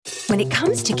When it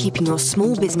comes to keeping your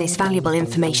small business valuable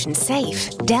information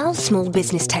safe, Dell Small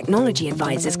Business Technology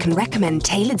Advisors can recommend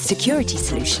tailored security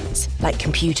solutions, like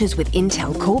computers with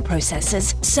Intel Core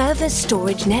processors, servers,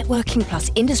 storage, networking,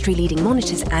 plus industry-leading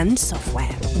monitors and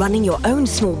software. Running your own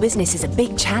small business is a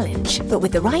big challenge, but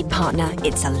with the right partner,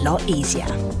 it's a lot easier.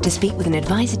 To speak with an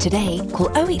advisor today,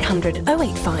 call 0800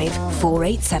 085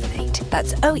 4878.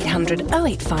 That's 0800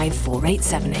 085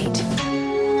 4878.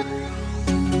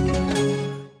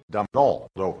 Dumped all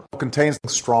over. Contains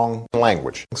strong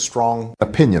language, strong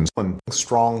opinions, and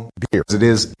strong beers. It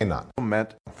is not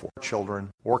meant for children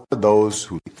or for those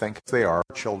who think they are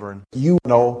children. You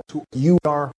know who you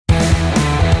are.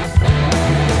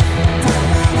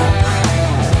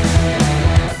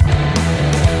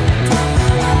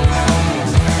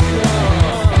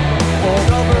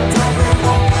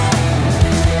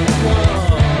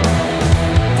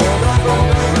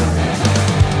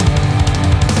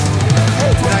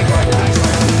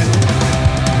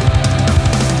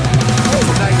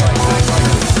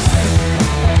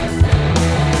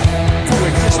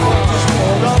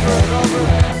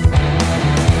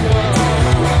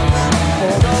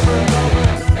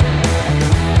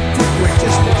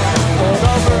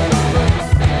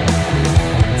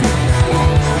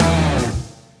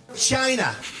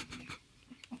 China.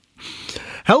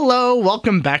 Hello,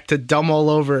 welcome back to Dumb All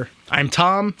Over. I'm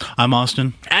Tom. I'm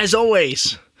Austin. As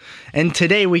always. And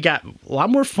today we got a lot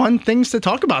more fun things to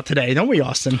talk about today, don't we,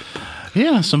 Austin?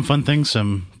 Yeah, some fun things,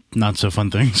 some not so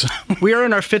fun things. We are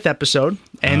in our 5th episode,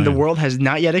 and the world has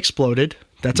not yet exploded.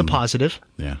 That's a positive.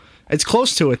 Yeah. It's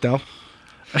close to it, though.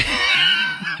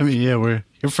 I mean, yeah, we're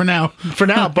here for now. For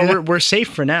now, but we're safe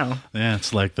for now. Yeah,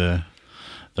 it's like the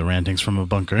rantings from a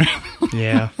bunker.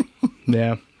 Yeah.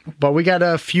 Yeah. But we got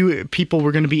a few people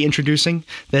we're going to be introducing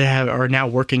that are now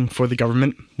working for the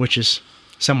government, which is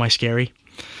semi-scary.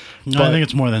 No, I think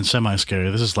it's more than semi-scary.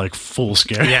 This is like full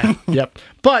scary. Yeah. Yep.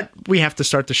 But we have to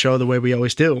start the show the way we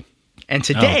always do. And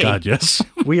today, oh God, yes,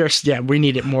 we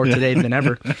need it more today than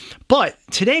ever. But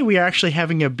today we are actually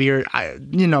having a beer.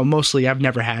 Mostly I've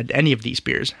never had any of these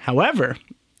beers. However,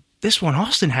 this one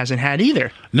Austin hasn't had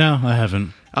either. No, I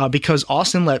haven't. Because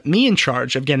Austin let me in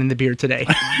charge of getting the beer today.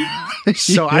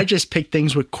 So I just picked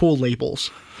things with cool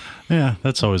labels. Yeah,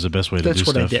 that's always the best way to do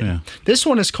stuff. That's what I did. Yeah. This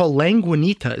one is called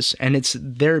Lagunitas, and it's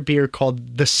their beer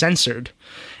called The Censored,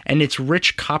 and it's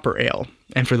rich copper ale.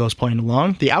 And for those playing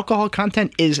along, the alcohol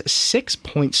content is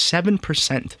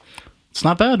 6.7%. It's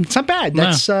not bad. It's not bad.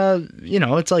 That's,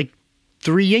 it's like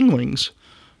 3 Yuenglings.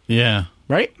 Yeah.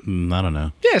 Right? I don't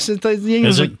know. Yes, the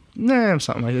Yuenglings like,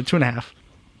 something like that, 2.5.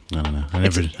 I don't know. I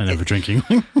never drink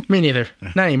Yuengling. Me neither.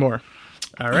 Not anymore.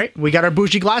 All right. We got our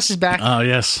bougie glasses back. Oh,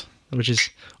 yes. Which is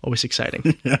always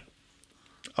exciting. Yeah.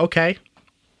 Okay.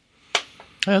 Yeah,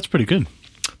 that's pretty good.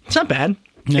 It's not bad.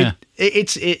 Yeah.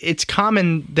 It's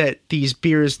common that these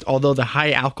beers, although the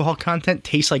high alcohol content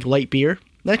tastes like light beer,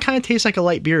 that kind of tastes like a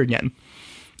light beer again.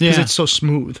 Because it's so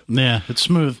smooth. Yeah, it's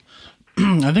smooth.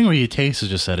 I think what you taste is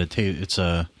just that it's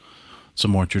a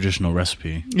more traditional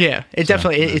recipe. Yeah, it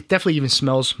definitely even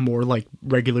smells more like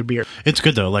regular beer. It's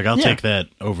good though. Like I'll take that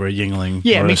over a Yuengling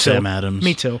or me a too. Sam Adams.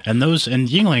 Me too. And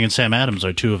Yuengling and Sam Adams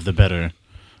are 2 of the better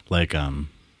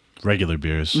regular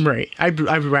beers. Right. I'd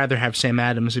rather have Sam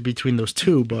Adams between those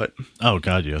 2, but oh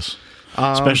God, yes.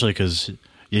 Especially because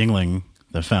Yuengling,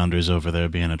 the founder's over there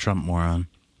being a Trump moron.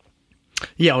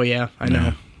 Yeah. Oh yeah. I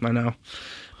know.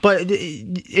 But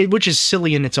which is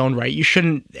silly in its own right. You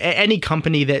shouldn't. Any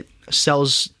company that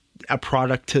sells a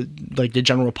product to like the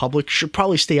general public should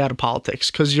probably stay out of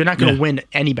politics because you're not going to win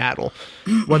any battle,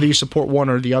 whether you support one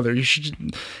or the other. You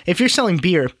should. If you're selling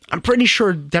beer, I'm pretty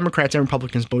sure Democrats and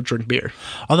Republicans both drink beer.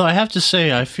 Although I have to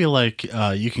say, I feel like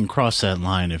you can cross that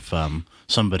line if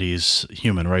somebody's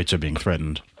human rights are being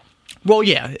threatened. Well,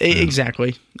 yeah,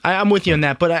 exactly. I'm with you on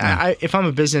that. But if I'm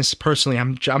a business personally,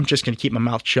 I'm just going to keep my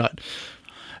mouth shut.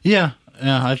 Yeah,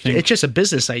 I think it's just a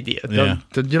business idea. Yeah.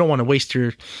 You don't want to waste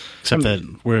your... Except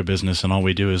that we're a business and all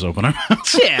we do is open our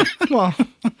mouths. Yeah, well,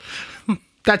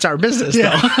 that's our business,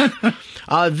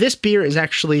 though. This beer is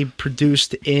actually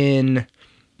produced in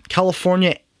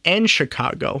California and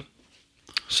Chicago.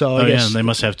 So I guess, and they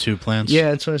must have 2 plants.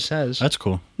 Yeah, that's what it says. That's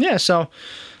cool. Yeah, so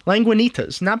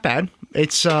Lagunitas, not bad.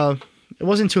 It's it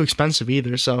wasn't too expensive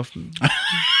either, so...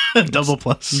 Double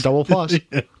plus.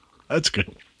 Yeah, that's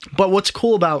good. But what's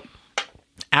cool about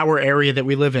our area that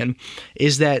we live in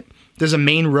is that there's a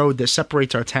main road that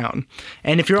separates our town.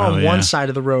 And if you're on one side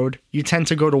of the road, you tend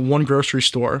to go to one grocery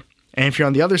store. And if you're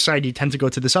on the other side, you tend to go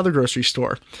to this other grocery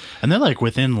store. And they're like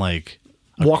within like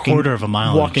quarter of a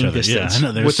mile walking each other. distance. Yeah, I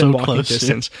know, they're within so walking close.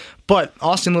 distance. But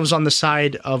Austin lives on the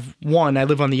side of one. I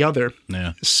live on the other.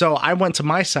 Yeah. So I went to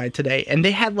my side today, and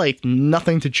they had like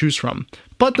nothing to choose from.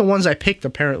 But the ones I picked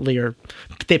apparently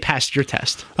they passed your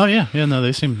test. Oh yeah, no,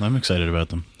 I'm excited about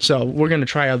them. So we're gonna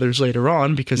try others later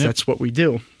on because that's what we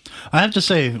do. I have to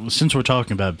say, since we're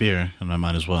talking about beer, and I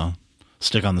might as well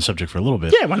stick on the subject for a little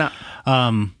bit. Yeah, why not?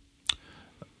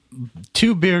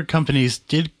 Two beer companies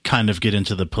did kind of get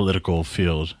into the political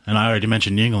field, and I already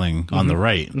mentioned Yuengling on the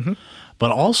right,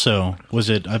 but also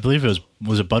I believe it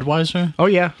was Budweiser? Oh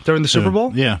yeah, during the Super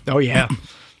Bowl. Yeah. Oh yeah.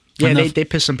 Yeah, And they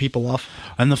pissed some people off.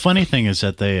 And the funny thing is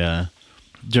that they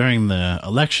during the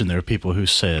election there were people who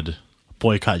said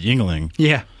boycott Yuengling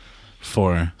Yeah.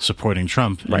 for supporting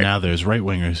Trump, and Right. now there's right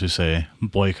wingers who say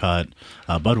boycott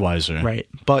Budweiser. Right.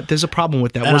 But there's a problem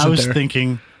with that, And wasn't I was there?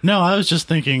 just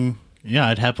thinking, yeah,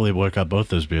 I'd happily boycott both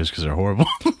those beers because they're horrible.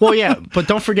 Well, yeah, but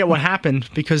don't forget what happened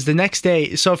because the next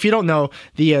day. So if you don't know,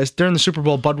 during the Super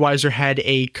Bowl, Budweiser had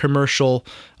a commercial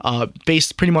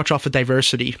based pretty much off of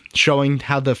diversity, showing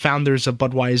how the founders of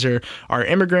Budweiser are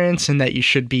immigrants and that you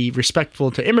should be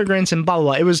respectful to immigrants and blah blah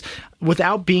blah. It was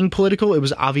without being political. It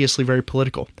was obviously very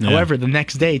political. Yeah. However, the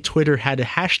next day, Twitter had a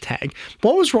hashtag.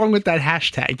 What was wrong with that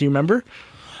hashtag? Do you remember?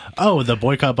 Oh, the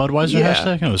boycott Budweiser Yeah.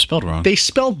 hashtag? No, it was spelled wrong. They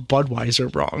spelled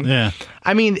Budweiser wrong. Yeah.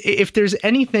 I mean, if there's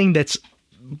anything that's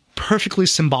perfectly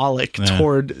symbolic Yeah.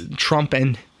 toward Trump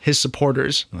and his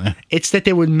supporters, it's that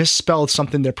they would misspell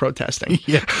something they're protesting.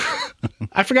 Yeah.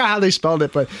 I forgot how they spelled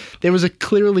it, but there was a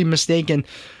clearly mistaken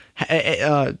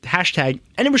hashtag,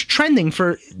 and it was trending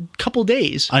for a couple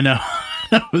days. I know.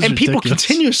 That was And people ridiculous.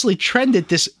 continuously trended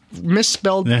this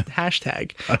misspelled Yeah.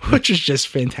 hashtag, which is just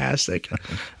fantastic.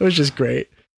 It was just great.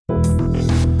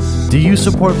 Do you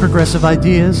support progressive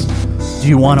ideas? Do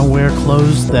you want to wear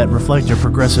clothes that reflect your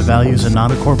progressive values and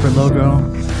not a corporate logo?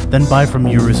 Then buy from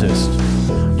You Resist.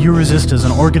 You Resist is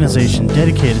an organization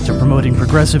dedicated to promoting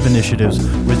progressive initiatives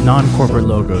with non-corporate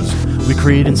logos. We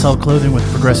create and sell clothing with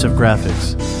progressive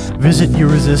graphics. Visit You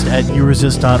Resist at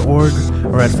youresist.org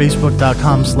or at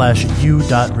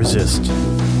facebook.com/you.resist.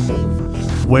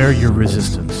 Wear your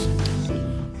resistance.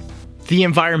 The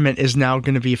environment is now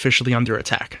going to be officially under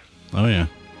attack. Oh, yeah.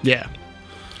 Yeah.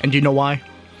 And do you know why?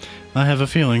 I have a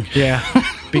feeling. Yeah.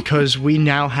 Because we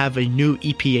now have a new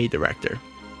EPA director.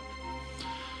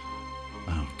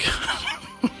 Oh,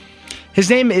 God. His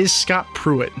name is Scott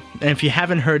Pruitt. And if you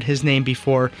haven't heard his name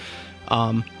before,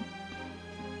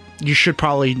 you should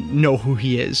probably know who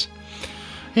he is.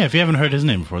 Yeah, if you haven't heard his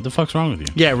name before, what the fuck's wrong with you?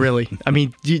 Yeah, really. I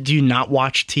mean, do you not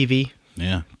watch TV?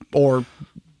 Yeah. Or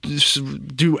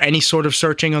do any sort of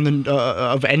searching on the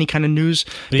of any kind of news?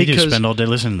 But you do spend all day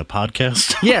listening to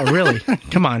podcasts. Yeah, really.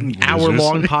 Come on.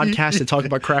 Hour-long podcast to talk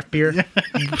about craft beer.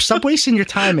 Stop wasting your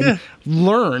time and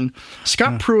learn.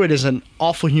 Scott Pruitt is an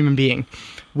awful human being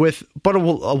with a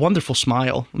wonderful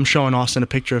smile. I'm showing Austin a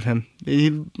picture of him.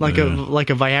 Like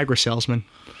a Viagra salesman.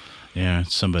 Yeah,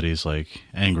 somebody's like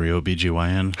angry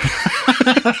OBGYN.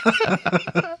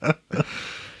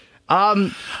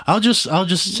 I'll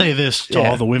just say this to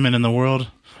all the women in the world.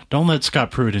 Don't let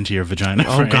Scott Pruitt into your vagina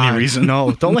for any reason.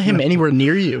 No, don't let him anywhere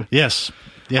near you. Yes,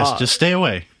 just stay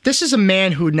away. This is a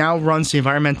man who now runs the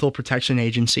Environmental Protection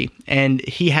Agency, and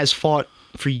he has fought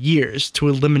for years to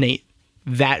eliminate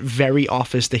that very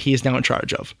office that he is now in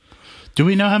charge of. Do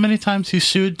we know how many times he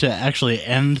sued to actually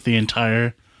end the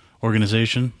entire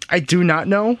organization? I do not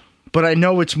know, but I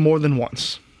know it's more than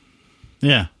once.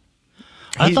 Yeah.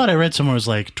 I thought I read somewhere it was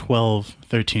like 12,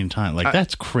 13 times. Like,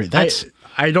 that's crazy.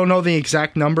 I don't know the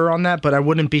exact number on that, but I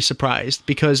wouldn't be surprised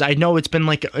because I know it's been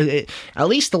like at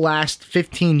least the last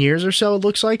 15 years or so, it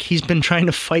looks like, he's been trying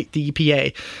to fight the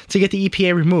EPA to get the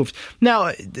EPA removed.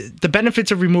 Now, the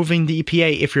benefits of removing the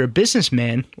EPA, if you're a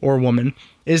businessman or woman,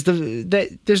 is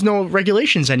that there's no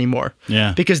regulations anymore.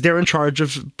 Yeah. Because they're in charge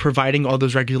of providing all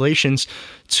those regulations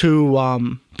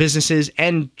to businesses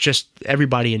and just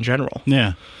everybody in general.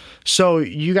 Yeah. So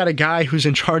you got a guy who's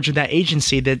in charge of that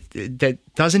agency that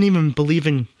doesn't even believe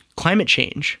in climate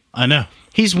change. I know.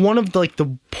 He's one of the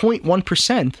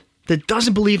 0.1% that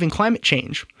doesn't believe in climate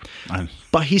change.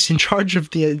 But he's in charge of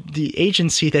the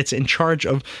agency that's in charge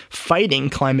of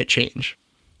fighting climate change.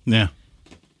 Yeah.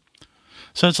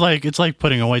 So it's like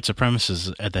putting a white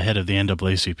supremacist at the head of the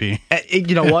NAACP.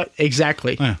 You know what?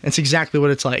 Exactly. Yeah. That's exactly what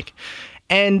it's like.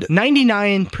 And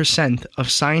 99%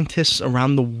 of scientists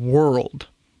around the world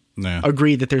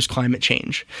agree that there's climate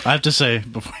change. I have to say,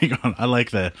 before you go on, I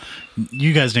like that.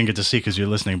 You guys didn't get to see because you're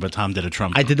listening, but Tom did a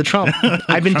Trump. I did the Trump.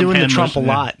 I've been doing the Trump a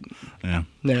lot. Yeah.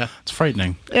 Yeah. It's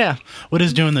frightening. Yeah. What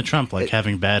is doing to Trump? Like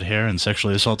having bad hair and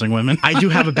sexually assaulting women? I do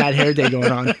have a bad hair day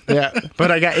going on. Yeah.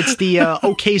 But it's the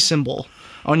OK symbol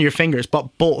on your fingers,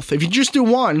 but both. If you just do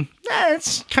one,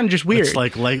 it's kind of just weird. It's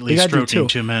like lightly You gotta do stroking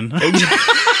two men.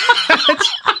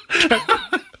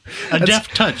 A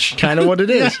deft touch. kind of what it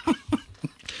is.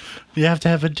 You have to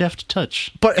have a deft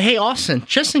touch. But hey, Austin,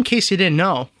 just in case you didn't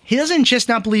know, he doesn't just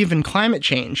not believe in climate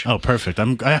change. Oh, perfect.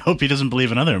 I hope he doesn't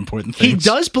believe in other important He things.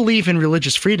 does believe in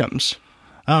religious freedoms.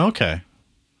 Oh, okay.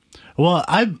 Well,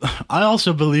 I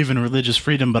also believe in religious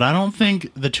freedom, but I don't think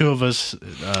the two of us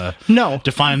No.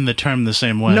 define the term the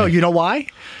same way. No, you know why?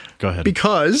 Go ahead.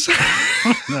 Because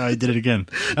No, I did it again.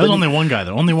 That was only one guy,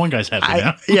 though. Only one guy's happy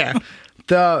now. yeah.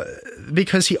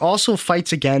 Because he also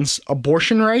fights against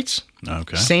abortion rights,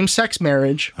 Okay. same-sex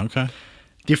marriage, Okay.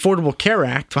 the Affordable Care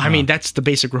Act. I mean, that's the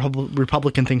basic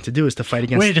Republican thing to do, is to fight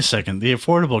against. Wait a second. The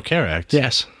Affordable Care Act?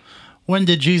 Yes. When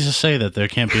did Jesus say that there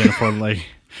can't be an affordable...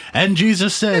 And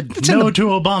Jesus said no to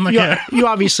Obamacare. You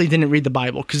obviously didn't read the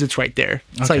Bible because it's right there.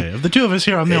 It's Okay, like, of the two of us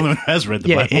here, I'm the only one who has read the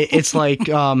yeah, Bible. it's like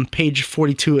page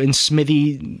 42 in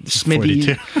Smithy,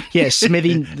 42. yeah,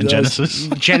 Smithy, In Genesis.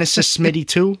 Genesis Smithy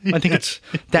 2. I think it's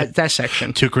that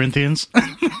section. 2 Corinthians.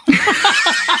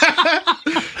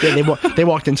 Yeah, they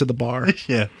walked into the bar.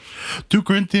 Yeah. 2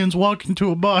 Corinthians walk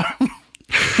into a bar.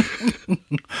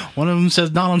 One of them says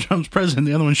Donald Trump's president.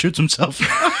 The other one shoots himself.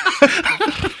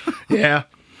 Yeah.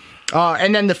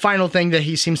 And then the final thing that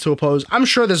he seems to oppose, I'm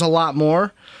sure there's a lot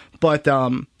more, but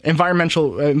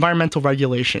environmental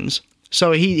regulations.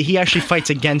 So he actually fights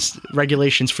against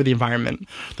regulations for the environment.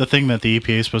 The thing that the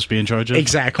EPA is supposed to be in charge of?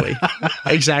 Exactly.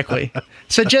 Exactly.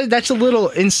 So that's a little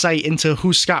insight into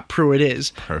who Scott Pruitt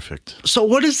is. Perfect. So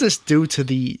what does this do to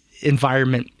the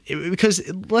environment? Because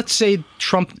let's say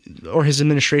Trump, or his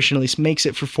administration at least, makes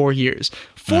it for 4 years.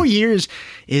 4 years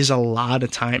is a lot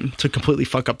of time to completely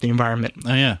fuck up the environment.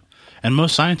 Oh, yeah. And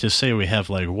most scientists say we have,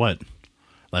 like, what?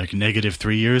 Like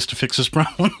 -3 years to fix this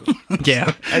problem?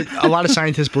 Yeah. A lot of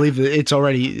scientists believe that it's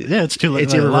already... Yeah, it's too late.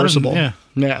 It's A lot of irreversible. them,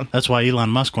 Yeah. That's why Elon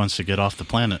Musk wants to get off the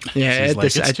planet. Yeah, He's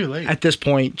like, it's too late. At this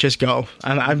point, just go.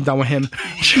 I'm done with him.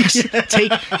 Just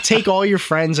take all your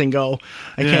friends and go.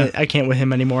 I can't with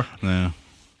him anymore. Yeah.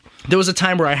 There was a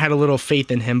time where I had a little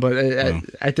faith in him, but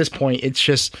at this point, it's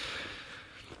just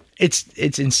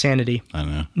it's insanity. I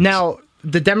know. Now,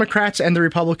 the Democrats and the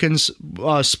Republicans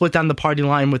split down the party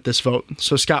line with this vote.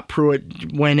 So Scott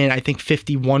Pruitt went in, I think,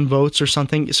 51 votes or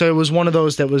something. So it was one of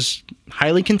those that was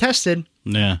highly contested,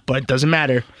 Yeah. but it doesn't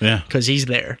matter. Yeah. Because he's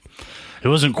there. It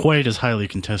wasn't quite as highly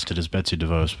contested as Betsy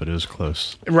DeVos, but it was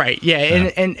close. Right, yeah.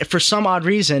 And for some odd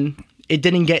reason, it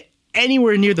didn't get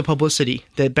anywhere near the publicity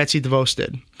that Betsy DeVos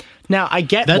did. Now, I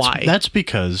get why. That's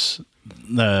because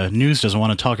the news doesn't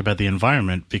want to talk about the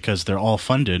environment because they're all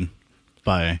funded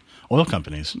by oil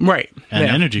companies. Right. And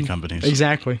yeah. energy companies.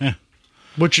 Exactly. Yeah.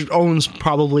 Which owns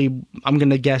probably, I'm going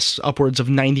to guess, upwards of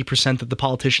 90% of the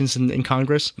politicians in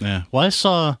Congress. Yeah. Well, I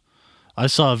saw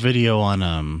a video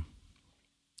on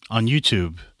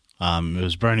YouTube. It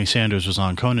was Bernie Sanders was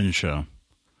on Conan's show.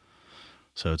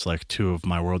 So it's like two of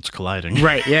my worlds colliding.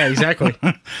 Right. Yeah, exactly.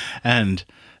 And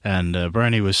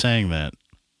Bernie was saying that,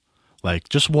 like,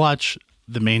 just watch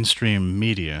the mainstream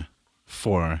media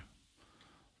for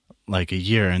like a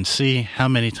year and see how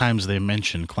many times they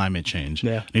mention climate change.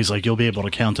 Yeah. And he's like, you'll be able to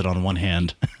count it on one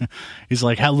hand. He's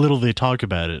like, how little they talk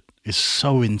about it is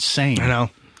so insane. I know.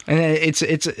 And it's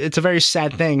a very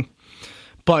sad thing,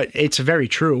 but it's very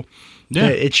true. Yeah.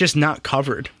 It's just not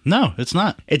covered. No, it's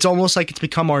not. It's almost like it's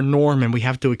become our norm and we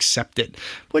have to accept it,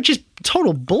 which is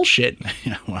total bullshit.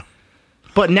 Yeah, well,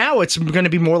 But now it's going to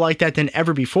be more like that than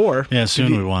ever before. yeah,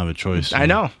 soon we won't have a choice. I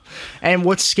know. And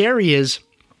what's scary is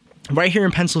right here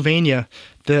in Pennsylvania,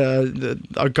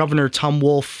 our Governor Tom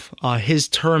Wolf, his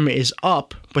term is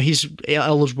up, but he's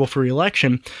eligible for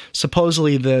re-election.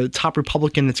 Supposedly the top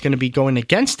Republican that's going to be going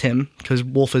against him, because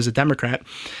Wolf is a Democrat,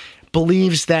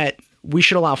 believes that we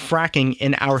should allow fracking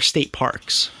in our state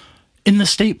parks. In the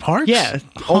state parks? Yeah,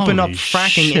 open up Holy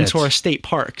fracking shit. into our state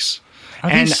parks. Are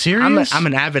they serious? I'm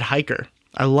an avid hiker.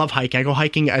 I love hiking. I go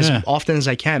hiking as often as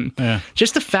I can. Yeah.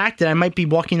 Just the fact that I might be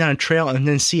walking down a trail and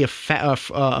then see a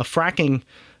fracking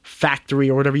factory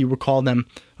or whatever you would call them,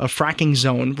 a fracking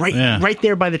zone right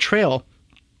there by the trail,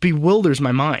 bewilders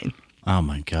my mind. Oh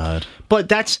my God. But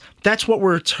that's what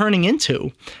we're turning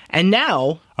into. And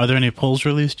now, Are there any polls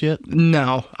released yet?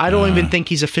 no, I don't even think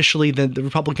he's officially the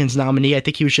Republicans' nominee. I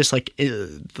think he was just like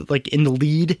in the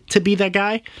lead to be that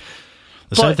guy.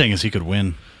 The sad thing is he could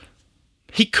win.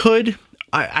 He could.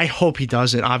 I hope he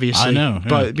doesn't, obviously. I know, yeah.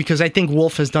 But because I think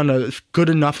Wolf has done a good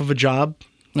enough of a job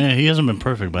Yeah, he hasn't been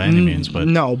perfect by any means, but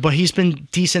No, but he's been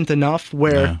decent enough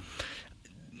where Yeah.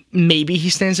 maybe he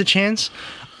stands a chance.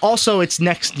 Also, it's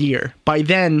next year. By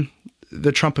then,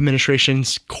 the Trump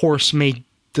administration's course may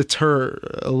deter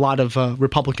a lot of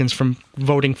Republicans from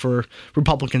voting for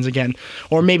Republicans again,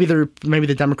 or maybe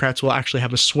the Democrats will actually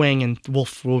have a swing and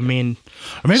Wolf will remain.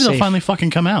 or maybe they'll safe. finally fucking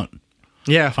come out.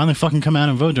 Yeah, Finally fucking come out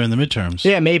and vote during the midterms.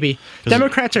 yeah, maybe.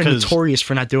 Democrats are 'cause- notorious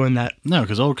for not doing that. No,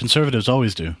 because old conservatives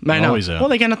always do. I know. Always out. Well,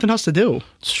 they got nothing else to do.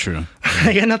 It's true.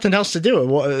 They got nothing else to do.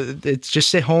 Well, it's just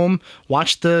sit home,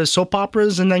 watch the soap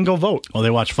operas, and then go vote. Well, they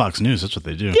watch Fox News. That's what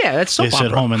they do. Yeah, that's soap They sit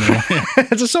opera. home and they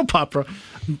It's a soap opera.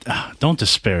 don't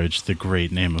disparage the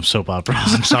great name of soap operas.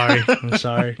 I'm sorry. I'm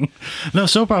sorry. No,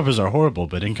 soap operas are horrible,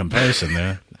 but in comparison,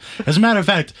 they're. As a matter of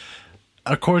fact,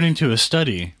 according to a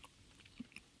study,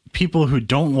 people who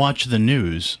don't watch the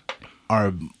news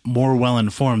are more well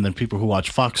informed than people who watch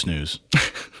Fox News.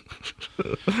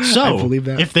 So, I believe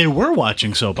that. if they were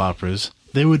watching soap operas,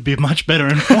 they would be much better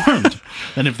informed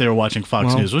than if they were watching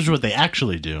Fox News, which is what they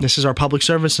actually do. This is our public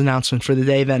service announcement for the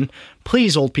day. Then,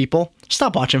 please, old people,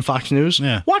 stop watching Fox News.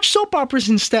 Yeah. Watch soap operas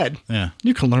instead. Yeah.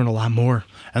 You can learn a lot more.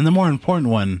 And the more important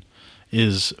one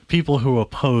is people who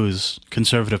oppose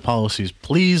conservative policies,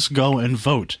 please go and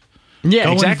vote. Yeah,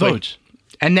 Go exactly. and vote.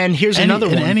 And then here's another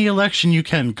In one. any election you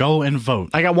can, go and vote.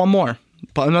 I got one more,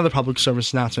 but another public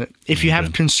service announcement. If you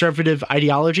have conservative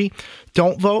ideology,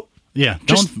 don't vote. Yeah,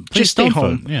 Just please stay don't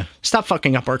home. vote. Yeah, Stop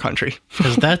fucking up our country.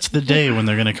 because that's the day when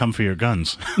they're going to come for your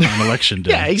guns on election day.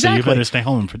 Yeah, So exactly. you better stay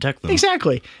home and protect them.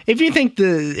 Exactly. If you think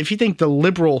the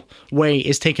liberal way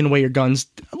is taking away your guns,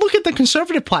 look at the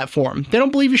conservative platform. They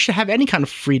don't believe you should have any kind of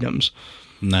freedoms.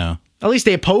 No. At least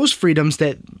they oppose freedoms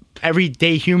that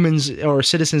everyday humans or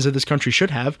citizens of this country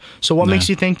should have. So what makes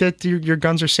you think that your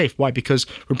guns are safe? Why? Because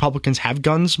Republicans have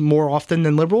guns more often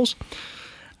than liberals?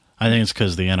 I think it's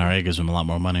because the NRA gives them a lot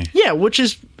more money. Yeah, which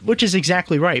is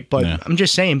exactly right. But Yeah. I'm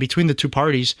just saying, between the two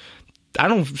parties, I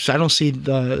don't see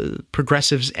the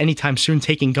progressives anytime soon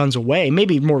taking guns away.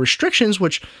 Maybe more restrictions,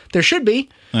 which there should be.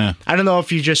 Yeah. I don't know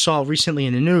if you just saw recently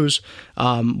in the news,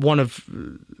 one of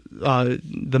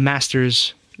the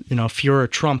masters, Fuhrer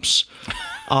Trump's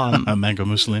Mango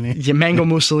Mussolini. Mango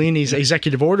Mussolini's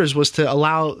executive orders was to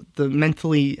allow the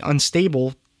mentally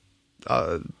unstable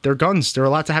their guns. They're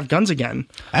allowed to have guns again.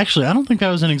 Actually, I don't think that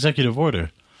was an executive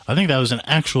order. I think that was an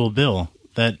actual bill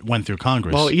that went through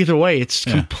Congress. Well, either way, it's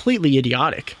completely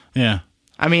idiotic. yeah.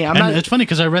 I mean, It's funny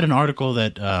because I read an article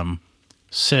that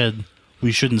said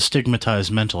we shouldn't stigmatize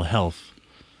mental health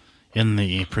in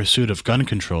the pursuit of gun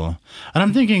control. And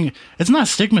I'm thinking, it's not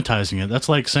stigmatizing it. That's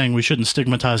like saying we shouldn't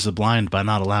stigmatize the blind by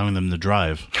not allowing them to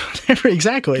drive.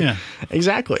 exactly. Yeah.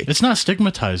 Exactly. It's not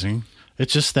stigmatizing.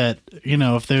 It's just that,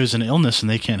 if there's an illness and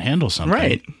they can't handle something,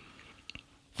 Right.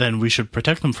 then we should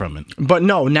protect them from it. But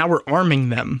no, now we're arming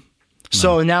them.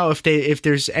 So now if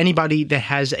there's anybody that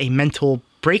has a mental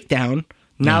breakdown,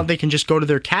 now they can just go to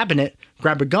their cabinet,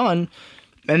 grab a gun,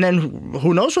 and then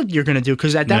who knows what you're going to do?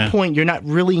 Because at that point, you're not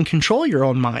really in control of your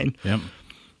own mind. Yep.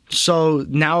 So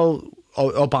now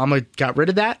Obama got rid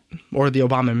of that, or the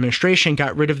Obama administration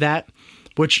got rid of that,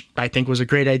 which I think was a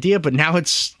great idea. But now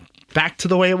it's back to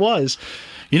the way it was.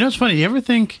 It's funny.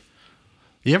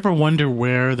 You ever wonder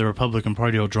where the Republican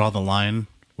Party will draw the line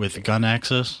with gun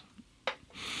access?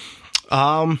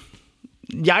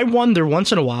 Yeah, I wonder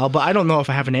once in a while, but I don't know if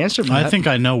I have an answer for that. I think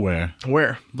I know where.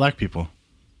 Where? Black people.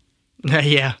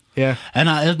 Yeah.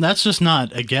 And that's just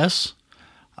not a guess.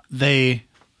 There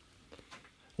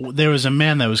was a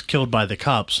man that was killed by the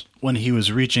cops when he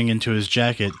was reaching into his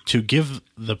jacket to give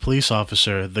the police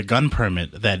officer the gun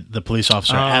permit that the police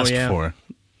officer asked for.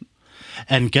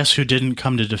 And guess who didn't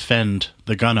come to defend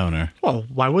the gun owner? Well,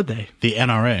 why would they? The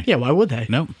NRA. Yeah, why would they?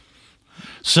 Nope.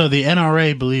 So the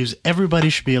NRA believes everybody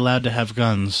should be allowed to have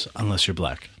guns unless you're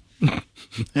black.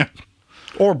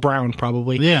 Or brown,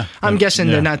 probably. Yeah. I'm guessing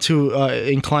Yeah. they're not too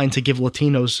inclined to give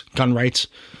Latinos gun rights.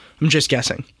 I'm just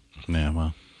guessing. Yeah,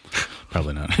 well,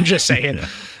 probably not. I'm just saying.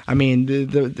 I mean,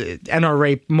 the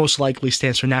NRA most likely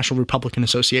stands for National Republican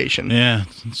Association. Yeah,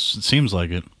 it seems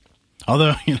like it.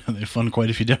 Although, they fund quite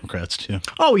a few Democrats, too.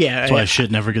 Oh, yeah. That's why shit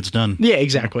never gets done. Yeah,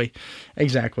 exactly.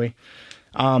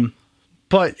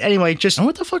 But anyway, just... And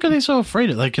what the fuck are they so afraid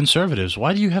of? Like, conservatives,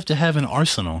 why do you have to have an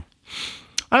arsenal?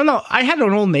 I don't know. I had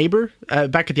an old neighbor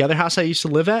back at the other house I used to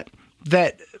live at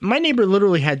that my neighbor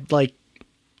literally had like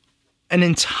an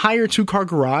entire 2-car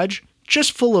garage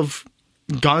just full of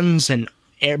guns and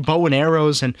bow and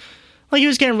arrows, and like he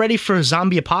was getting ready for a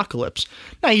zombie apocalypse.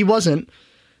 No, he wasn't,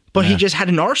 but he just had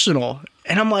an arsenal.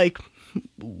 And I'm like,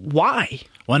 why?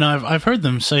 Well, no, I've heard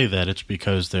them say that it's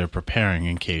because they're preparing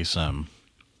in case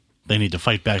they need to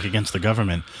fight back against the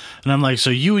government. And I'm like, so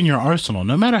you and your arsenal,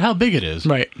 no matter how big it is,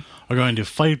 Right. are going to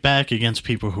fight back against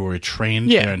people who are trained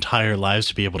Yeah. their entire lives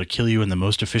to be able to kill you in the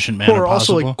most efficient Who manner are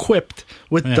also possible. equipped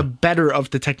with Yeah. the better of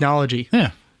the technology.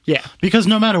 Yeah. Yeah. Because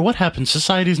no matter what happens,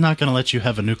 society's not going to let you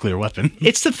have a nuclear weapon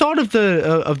It's the thought of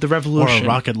the or revolution. a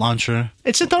rocket launcher.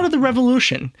 It's the thought of the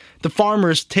revolution. The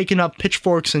farmers taking up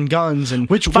pitchforks and guns and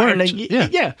Which firing worked,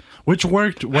 yeah. Which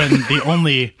worked when the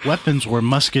only weapons were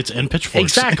muskets and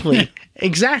pitchforks. Exactly.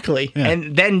 Exactly. Yeah.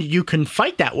 And then you can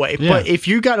fight that way. Yeah. But if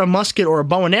you got a musket or a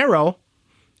bow and arrow,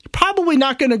 you're probably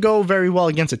not going to go very well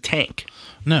against a tank.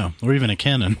 No, or even a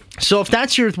cannon. So if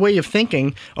that's your way of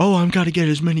thinking, oh, I've got to get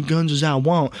as many guns as I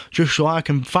want just so I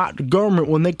can fight the government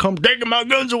when they come taking my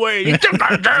guns away. You took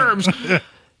my germs.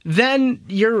 Then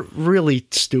you're really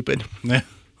stupid.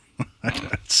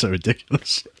 It's so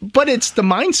ridiculous. But it's the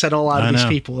mindset of a lot of I these know.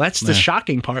 people. That's the Yeah.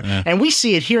 shocking part. Yeah. And we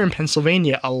see it here in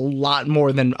Pennsylvania a lot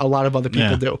more than a lot of other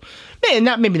people Yeah. do.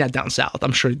 Maybe not down south.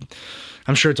 I'm sure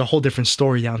it's a whole different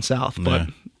story down south. But Yeah.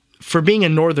 for being a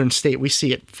northern state, we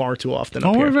see it far too often Oh,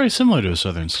 up we're here. very similar to a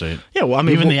southern state. Yeah, well, I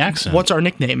mean, even the accent. What's our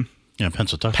nickname? Yeah,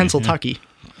 Pennsylvania. Pennsyltucky.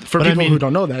 For But I people mean, who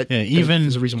don't know that, yeah, even-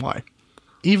 there's a reason why.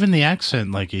 Even the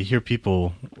accent, like you hear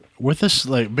people with this,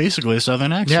 like basically a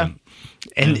southern accent.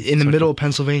 And Yeah, in the it's middle of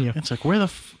Pennsylvania. It's like where the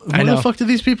know. fuck did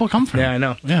these people come from? Yeah, I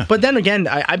know. Yeah, But then again,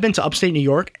 I've been to upstate New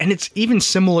York, and it's even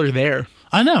similar there.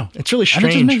 I know. It's really And it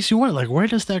just strange. makes you wonder, like, where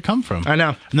does that come from? I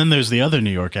know. And then there's the other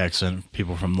New York accent.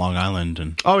 People from Long Island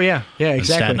and, Oh, yeah. Yeah, and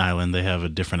exactly. Staten Island, they have a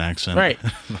different accent. Right.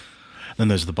 Then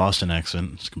there's the Boston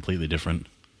accent. It's completely different.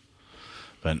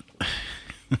 But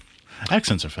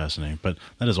accents are fascinating. But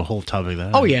that is a whole topic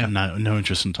that Oh, I yeah. have no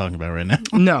interest in talking about right now.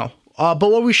 No.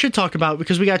 But what we should talk about,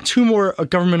 because we got two more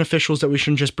government officials that we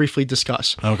should just briefly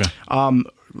discuss. Okay.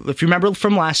 If you remember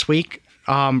from last week,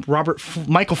 Michael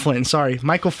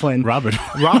Flynn. Robert.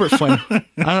 Robert Flynn.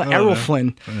 Errol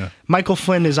Flynn. Michael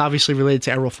Flynn is obviously related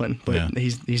to Errol Flynn, but Yeah.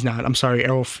 he's not. I'm sorry,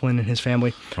 Errol Flynn and his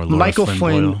family. Or Laura Michael Flynn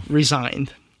Flynn Boyle.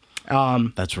 resigned.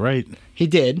 That's right. He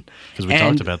did. 'Cause we And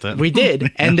talked about that. We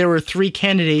did. And there were three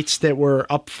candidates that were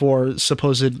up for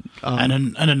supposed...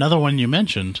 And another one you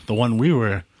mentioned, the one we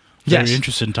were very Yes.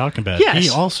 interested in talking about. Yes. He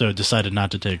also decided not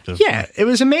to take the. Yeah, it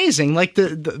was amazing. Like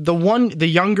the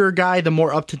younger guy, the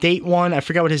more up to date one. I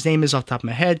forgot what his name is off the top of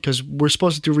my head because we're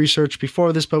supposed to do research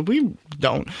before this, but we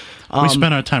don't. We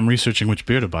spent our time researching which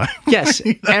beer to buy. Yes,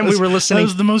 and we were listening. That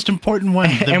was the most important one,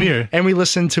 the beer. And we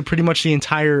listened to pretty much the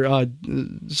entire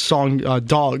song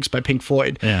 "Dogs" by Pink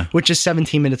Floyd, Yeah. which is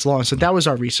 17 minutes long. So that was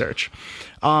our research.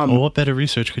 Well, what better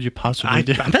research could you possibly I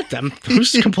do? bet them.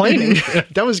 Who's complaining?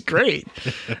 That was great.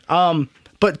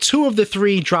 But two of the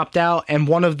three dropped out, and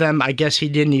one of them, I guess he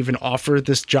didn't even offer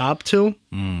this job to.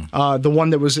 The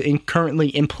one that was currently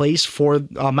in place for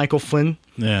Michael Flynn.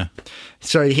 Yeah.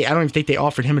 So I don't even think they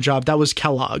offered him a job. That was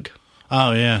Kellogg.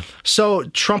 Oh, yeah. So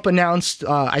Trump announced,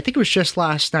 I think it was just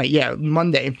last night,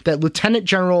 Monday, that Lieutenant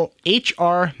General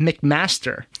H.R.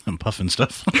 McMaster I'm puffing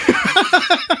stuff.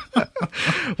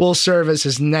 will serve as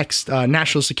his next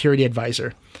national security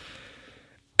advisor.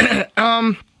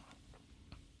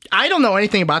 I don't know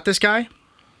anything about this guy.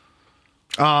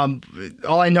 All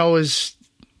I know is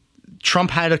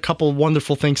Trump had a couple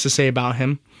wonderful things to say about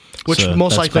him, which So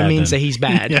most that's likely bad means then. that he's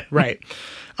bad. Yeah. Right.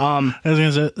 I was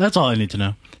gonna say, that's all I need to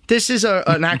know. This is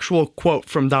an actual quote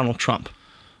from Donald Trump.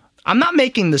 I'm not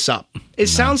making this up. It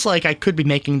sounds like I could be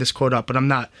making this quote up, but I'm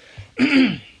not.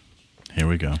 Here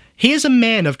we go. He is a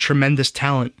man of tremendous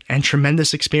talent and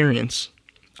tremendous experience.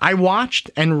 I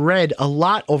watched and read a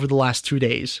lot over the last 2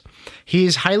 days. He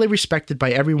is highly respected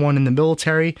by everyone in the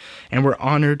military, and we're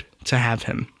honored to have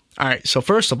him. All right, so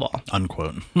first of all,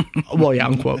 Unquote. well, yeah,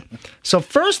 unquote. So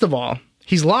first of all,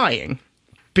 he's lying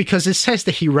because it says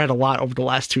that he read a lot over the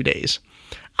last 2 days.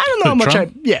 I don't know how much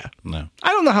Trump? I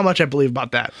don't know how much I believe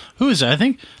about that. Who is it? I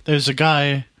think there's a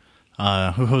guy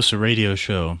who hosts a radio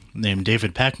show named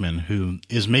David Pakman who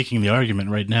is making the argument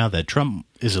right now that Trump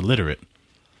is illiterate.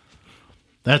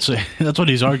 That's what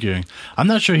he's arguing. I'm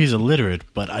not sure he's illiterate,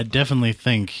 but I definitely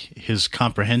think his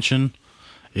comprehension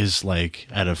is like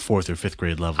at a 4th or 5th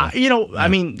grade level. I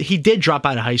mean, he did drop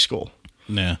out of high school.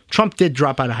 Yeah. Trump did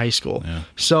drop out of high school. Yeah.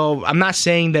 So I'm not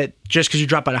saying that just because you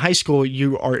drop out of high school,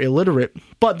 you are illiterate,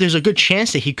 but there's a good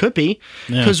chance that he could be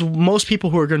because most people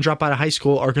who are going to drop out of high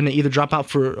school are going to either drop out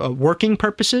for working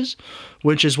purposes,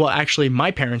 which is what actually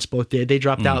my parents both did. They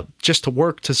dropped out just to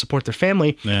work to support their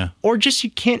family, or just you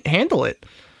can't handle it.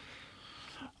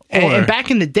 And back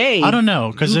in the day, I don't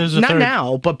know, because there's a not third.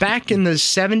 now, but back in the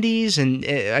 70s, and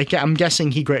I'm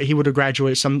guessing he would have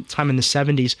graduated sometime in the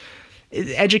 70s.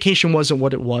 education wasn't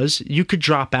what it was. You could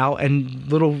drop out, and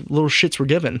little shits were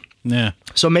given. Yeah.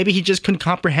 So maybe he just couldn't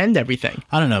comprehend everything.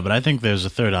 I don't know, but I think there's a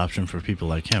third option for people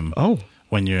like him. Oh,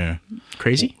 When you're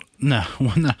crazy? no,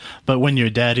 but when your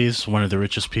daddy's one of the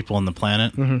richest people on the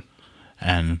planet,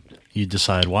 and you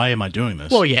decide, why am I doing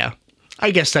this? Well, yeah.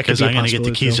 I guess that could Because be a I'm going to get the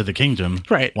possibility, keys too. to the kingdom.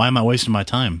 Right. Why am I wasting my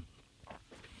time?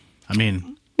 I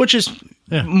mean, Which is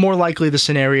Yeah. more likely the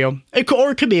scenario.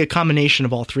 Or it could be a combination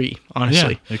of all three,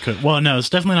 honestly. yeah, it could. Well, no, it's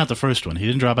definitely not the first one. He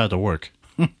didn't drop out to work.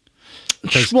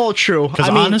 Well, true. Because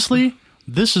I mean, honestly,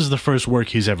 this is the first work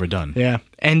he's ever done. yeah.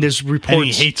 And there's reports. And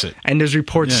he hates it. And there's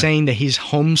reports Yeah. saying that he's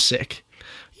homesick.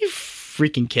 You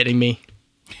freaking kidding me?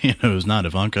 You know, it's not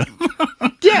Ivanka.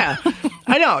 Yeah,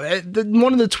 I know.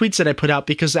 One of the tweets that I put out,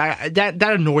 because that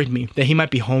annoyed me, that he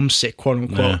might be homesick, quote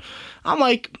unquote. Yeah. I'm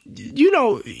like,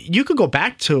 you could go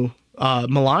back to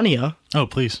Melania. Oh,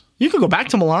 please. You could go back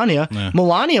to Melania. Yeah.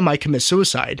 Melania might commit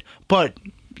suicide, but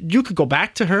you could go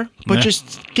back to her, but Yeah.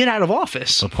 just get out of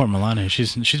office. So poor Melania,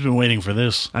 she's been waiting for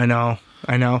this. I know.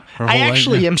 Her I whole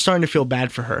actually life, yeah. am starting to feel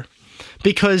bad for her.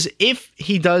 Because if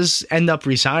he does end up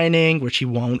resigning, which he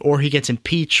won't, or he gets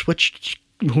impeached, which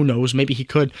who knows, maybe he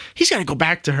could, he's got to go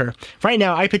back to her. Right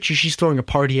now, I picture she's throwing a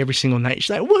party every single night. She's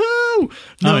like, woohoo!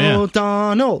 No, yeah.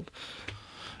 Donald.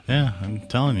 Yeah, I'm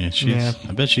telling you, Yeah.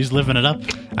 I bet she's living it up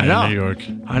I in know. New York.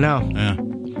 I know. Yeah,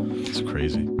 it's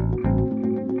crazy.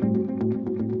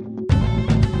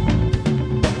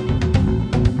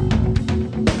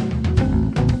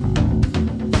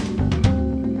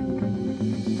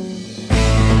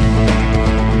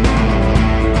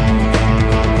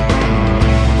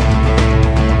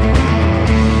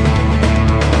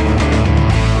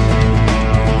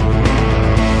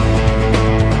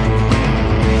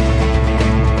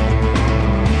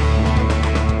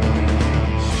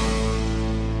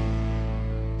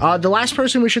 The last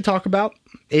person we should talk about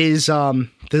is the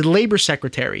labor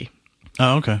secretary.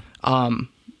 Oh, okay.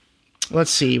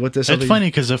 Let's see what this. It's funny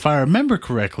because if I remember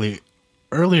correctly,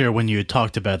 earlier when you had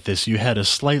talked about this, you had a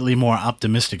slightly more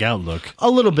optimistic outlook. A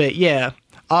little bit, yeah.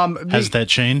 Has that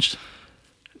changed?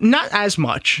 Not as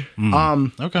much.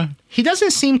 Okay. He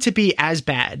doesn't seem to be as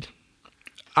bad.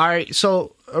 All right,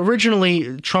 so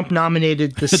originally Trump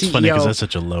nominated the It's CEO. funny because that's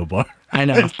such a low bar. I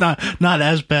know. It's not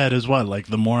as bad as what, like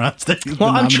the morons that he's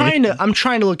Well, been nominated? I'm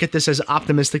trying to look at this as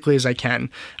optimistically as I can.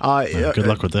 Good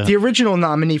luck with that. The original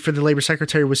nominee for the labor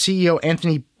secretary was CEO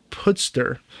Anthony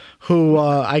Putzter, who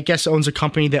I guess owns a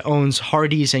company that owns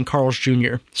Hardee's and Carl's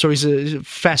Jr. So he's a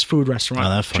fast food restaurant. Oh,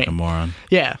 that fucking chain. moron.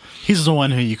 Yeah. He's the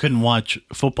one who you couldn't watch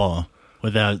football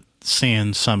without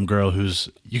seeing some girl who's,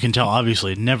 you can tell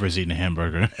obviously never has eaten a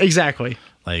hamburger, Exactly.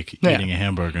 like Yeah. eating a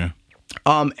hamburger.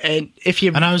 And if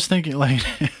you And I was thinking, like,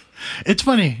 it's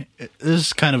funny. This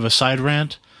is kind of a side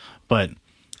rant, but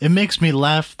it makes me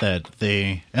laugh that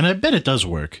they, and I bet it does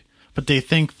work, but they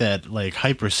think that, like,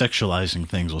 hypersexualizing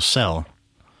things will sell.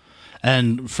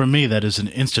 And for me, that is an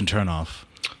instant turnoff.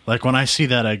 Like, when I see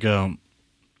that, I go,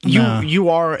 no. you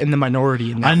are in the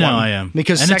minority in that I know one. I am.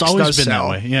 Because and sex it's always does been sell.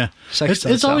 that way. Yeah. Sex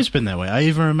does It's always sell. been that way. I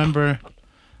even remember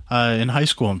in high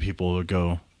school when people would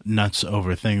go nuts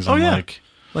over things. I'm yeah. like,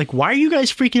 Like, why are you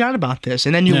guys freaking out about this?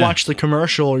 And then you Yeah. watch the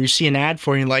commercial or you see an ad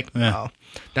for it and you're like, Yeah. oh,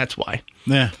 that's why.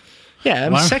 yeah. Yeah, I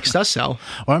mean, Well, sex does sell.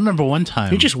 Well, I remember one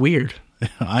time. You're just weird.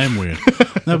 I am weird.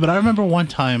 No, but I remember one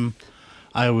time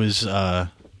I was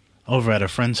over at a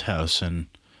friend's house, and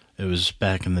it was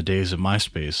back in the days of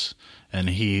MySpace, and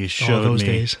he showed those me,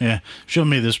 days. showed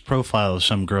me this profile of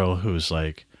some girl who was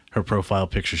like, her profile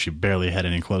picture, she barely had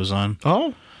any clothes on,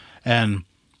 Oh, and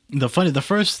the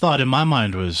first thought in my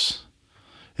mind was,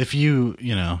 if you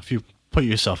put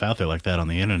yourself out there like that on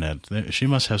the internet, she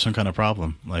must have some kind of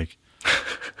problem, like.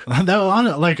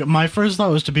 Like my first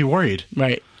thought was to be worried.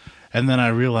 right. And then I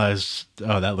realized,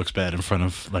 oh, that looks bad in front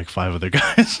of like 5 other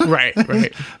guys. Right,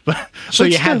 right. but So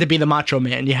but you had still- to be the macho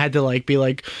man. You had to like be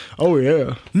like, oh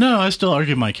yeah. No, I still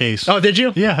argued my case. Oh, did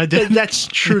you? Yeah, I did. That's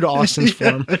true to Austin's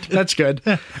form. That's good.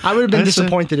 I would have been I said-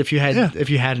 disappointed if you had Yeah. if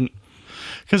you hadn't.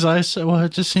 Because I said, well,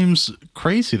 it just seems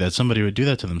crazy that somebody would do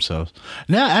that to themselves.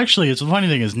 Now, actually, it's the funny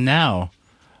thing is now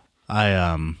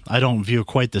I don't view it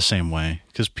quite the same way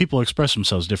because people express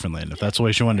themselves differently, and if that's the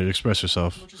way she wanted to express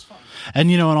herself.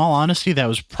 And, in all honesty, that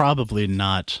was probably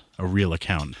not a real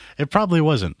account. It probably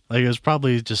wasn't. Like, it was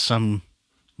probably just some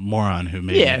moron who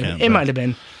made Yeah, an account. it might have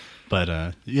been.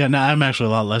 But, yeah, now I'm actually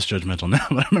a lot less judgmental now.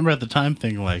 But I remember at the time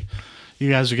thinking, like, you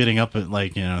guys are getting up at,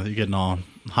 like, you're getting all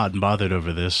hot and bothered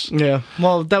over this. Yeah.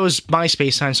 Well, that was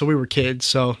MySpace time, so we were kids,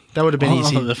 so that would have been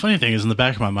easy. The funny thing is, in the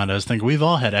back of my mind, I was thinking, we've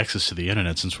all had access to the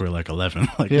internet since we were, like, 11.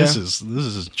 Like, Yeah. this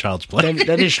is child's play.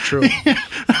 That is true.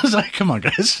 I was like, come on,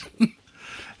 guys.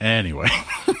 Anyway.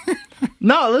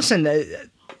 No, listen.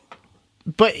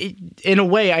 But in a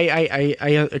way,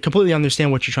 I completely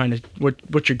understand what you're trying to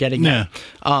what you're getting at.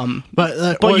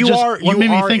 But you are in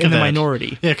the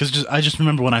minority. Yeah, because I just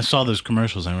remember when I saw those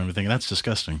commercials, I remember thinking that's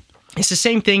disgusting. It's the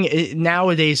same thing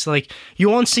nowadays. Like, you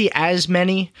won't see as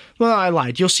many. Well, I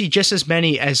lied. You'll see just as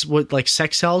many as what like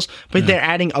sex sells, but they're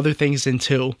adding other things in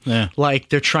too. Yeah. Like,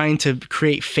 they're trying to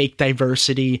create fake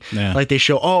diversity. Yeah. Like, they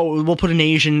show, we'll put an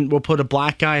Asian, we'll put a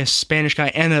black guy, a Spanish guy,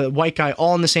 and a white guy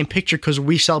all in the same picture because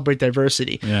we celebrate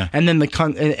diversity. Yeah. And then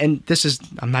and this is,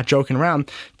 I'm not joking around.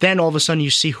 Then all of a sudden you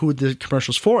see who the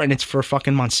commercial's for, and it's for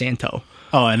fucking Monsanto.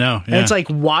 Oh, I know. Yeah. And it's like,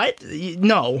 what?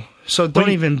 No. So don't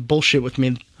even bullshit with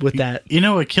me with that. You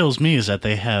know what kills me is that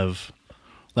they have,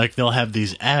 like, they'll have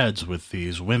these ads with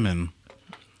these women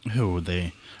who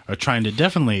they are trying to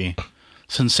definitely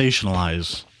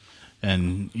sensationalize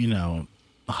and,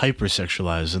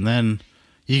 hypersexualize. And then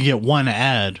you get one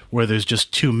ad where there's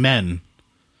just two men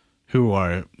who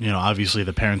are, obviously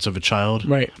the parents of a child.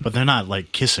 Right. But they're not,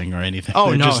 like, kissing or anything. Oh,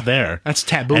 they're no. just there. That's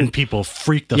taboo. And people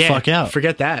freak the fuck out.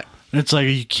 Forget that. And it's like, are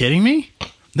you kidding me?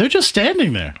 They're just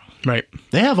standing there. Right.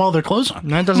 They have all their clothes on.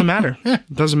 That doesn't matter. Yeah.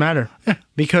 It doesn't matter. Yeah.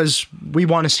 Because we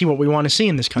want to see what we want to see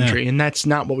in this country, and that's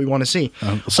not what we want to see.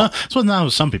 That's what now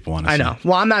some people want to see. I know.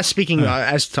 Well, I'm not speaking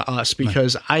as to us,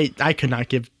 because I could not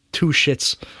give two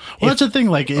shits. Well, that's the thing.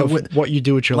 Like, what you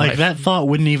do with your life. Like, that thought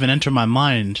wouldn't even enter my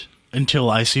mind until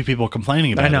I see people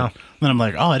complaining about it. I know. Then I'm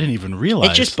like, oh, I didn't even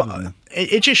realize.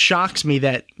 It just shocks me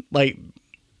that, like,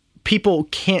 people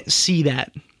can't see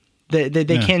that.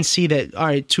 They can't see that, all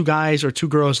right, two guys or two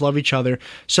girls love each other,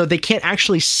 so they can't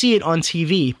actually see it on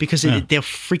TV because they'll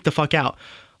freak the fuck out.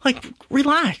 Like,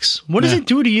 relax. What does it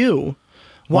do to you?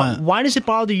 Why does it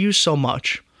bother you so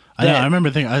much? I know. I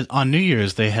remember thinking, on New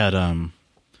Year's, they had,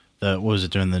 what was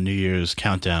it, during the New Year's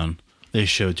countdown, they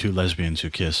showed two lesbians who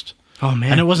kissed. Oh,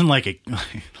 man. And it wasn't like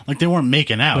they weren't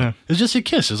making out. Yeah. It was just a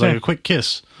kiss. It was like a quick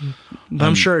kiss. But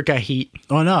I'm sure it got heat.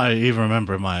 Oh, no, I even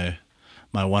remember my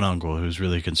one uncle who's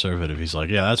really conservative. He's like,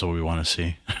 yeah, that's what we want to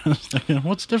see.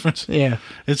 What's the difference? Yeah.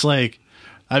 It's like,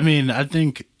 I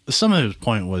think some of his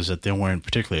point was that they weren't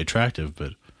particularly attractive,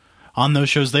 but on those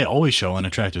shows, they always show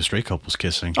unattractive straight couples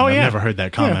kissing. Oh, yeah. I've never heard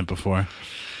that comment before.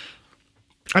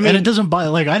 I mean, and it doesn't bother,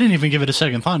 like, I didn't even give it a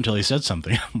second thought until he said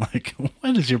something. I'm like,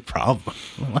 what is your problem?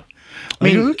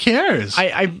 Who cares?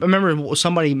 I remember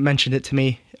somebody mentioned it to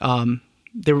me.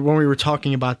 When we were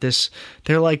talking about this,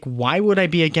 they're like, why would I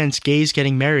be against gays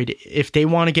getting married? If they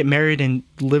want to get married and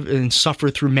live and suffer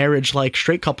through marriage like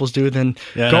straight couples do, then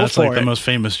go that's for like it. The most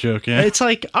famous joke. Yeah, it's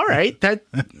like, all right, that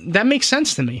makes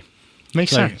sense to me.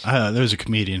 Makes sense. There was a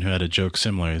comedian who had a joke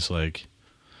similar. He's like,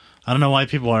 I don't know why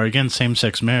people are against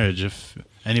same-sex marriage. If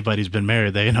anybody's been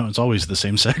married, they know it's always the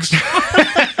same sex.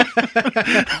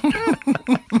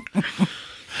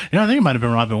 I think it might have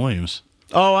been Robin Williams.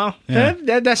 Oh, wow.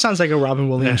 Yeah. That sounds like a Robin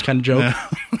Williams kind of joke.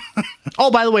 Yeah.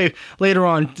 Oh, by the way, later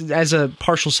on, as a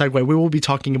partial segue, we will be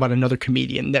talking about another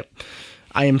comedian that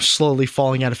I am slowly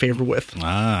falling out of favor with.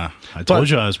 I told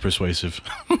you I was persuasive.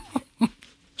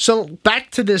 So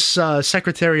back to this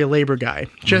Secretary of Labor guy.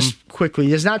 Just quickly,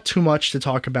 there's not too much to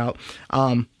talk about.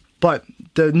 But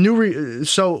the new...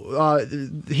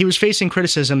 he was facing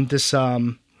criticism, this...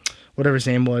 whatever his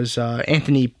name was,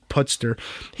 Anthony Putzter,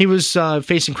 he was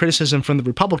facing criticism from the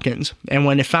Republicans, and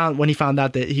when he found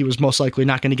out that he was most likely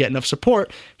not going to get enough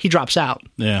support, he drops out.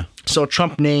 Yeah. So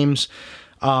Trump names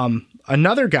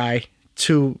another guy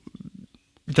to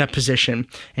that position,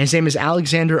 and his name is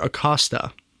Alexander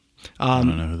Acosta. I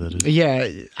don't know who that is. Yeah,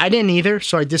 I didn't either,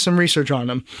 so I did some research on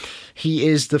him. He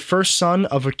is the first son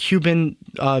of a Cuban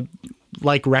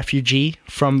refugee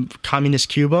from communist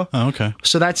Cuba. Oh, okay.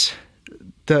 So that's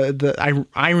the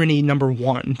irony number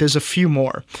one. There's a few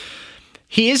more.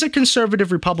 He is a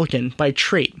conservative Republican by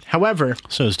trait. However...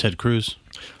 So is Ted Cruz.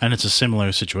 And it's a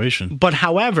similar situation. But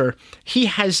however, he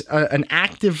has an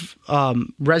active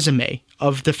resume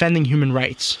of defending human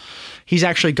rights. He's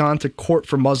actually gone to court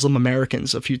for Muslim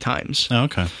Americans a few times. Oh,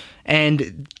 okay.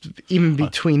 And even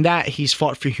between that, he's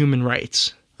fought for human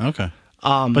rights. Okay.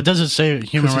 But does it say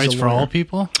human rights for all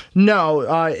people?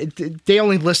 No, they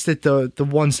only listed the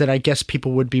ones that I guess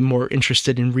people would be more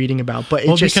interested in reading about, but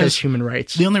it just says human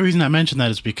rights. The only reason I mention that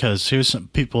is because some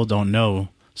people don't know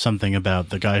something about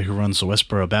the guy who runs the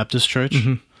Westboro Baptist Church,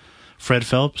 Fred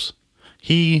Phelps.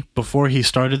 Before he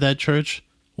started that church,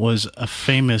 was a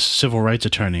famous civil rights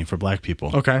attorney for black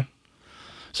people. Okay.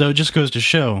 So it just goes to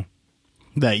show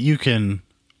that you can,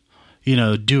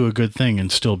 do a good thing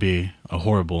and still be a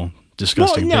horrible,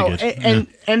 disgusting bigot.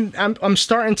 And I'm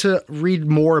starting to read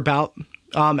more about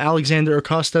Alexander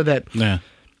Acosta. That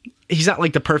he's not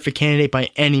like the perfect candidate by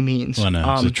any means. Well,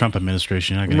 no, it's the Trump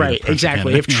administration. You're not gonna get a Right, perfect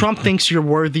exactly. candidate. If Trump thinks you're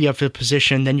worthy of a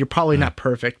position, then you're probably not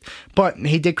perfect. But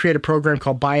he did create a program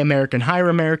called Buy American, Hire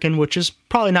American, which is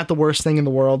probably not the worst thing in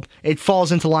the world. It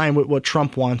falls into line with what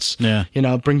Trump wants. Yeah.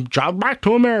 Bring jobs back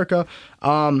to America.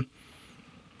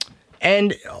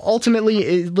 And ultimately,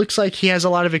 it looks like he has a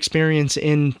lot of experience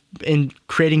in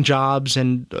creating jobs,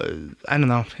 and I don't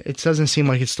know. It doesn't seem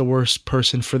like it's the worst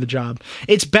person for the job.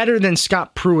 It's better than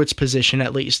Scott Pruitt's position,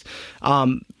 at least.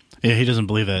 Yeah, he doesn't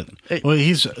believe that. Well,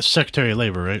 he's Secretary of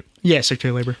Labor, right? Yeah,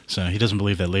 Secretary of Labor. So he doesn't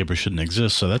believe that labor shouldn't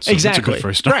exist. So that's Exactly. that's a good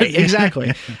first start. Right,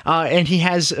 exactly. And he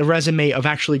has a resume of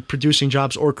actually producing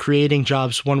jobs or creating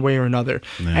jobs one way or another.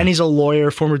 Yeah. And he's a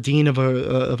lawyer, former dean of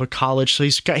a college, so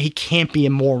he can't be a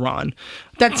moron.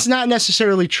 That's not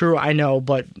necessarily true, I know,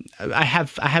 but I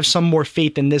have some more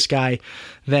faith in this guy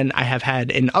than I have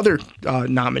had in other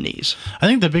nominees. I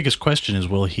think the biggest question is,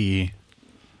 will he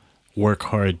work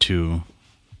hard to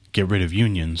get rid of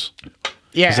unions?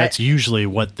 Yeah, Because that's usually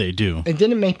what they do. it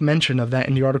didn't make mention of that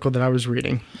in the article that I was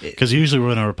reading. Because usually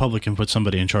when a Republican puts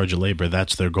somebody in charge of labor,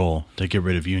 that's their goal, to get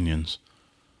rid of unions.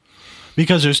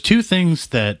 Because there's two things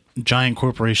that giant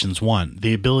corporations want: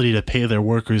 the ability to pay their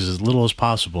workers as little as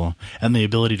possible, and the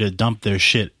ability to dump their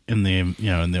shit in the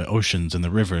in the oceans and the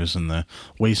rivers and the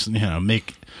waste,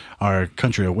 make our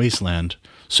country a wasteland,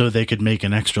 so they could make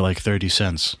an extra like 30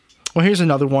 cents. Well, here's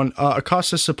another one.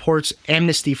 Acosta supports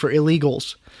amnesty for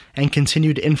illegals and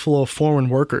continued inflow of foreign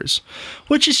workers,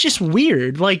 which is just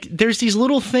weird. Like, there's these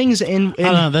little things in I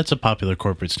don't know, that's a popular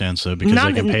corporate stance, though, because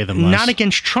they can pay them less. Not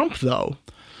against Trump, though.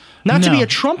 Not to be No. a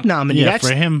Trump nominee. Yeah,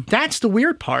 for him. That's the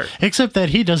weird part. Except that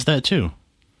he does that, too.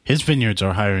 His vineyards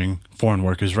are hiring foreign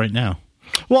workers right now.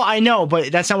 Well, I know,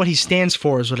 but that's not what he stands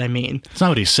for, is what I mean. It's not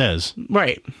what he says.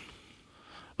 Right.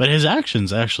 But his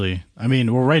actions, actually,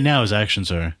 right now his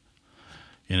actions are,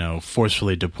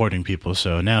 forcefully deporting people.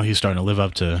 So now he's starting to live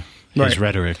up to his Right.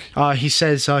 rhetoric. He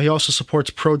says he also supports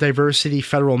pro-diversity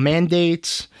federal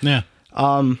mandates. Yeah.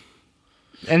 And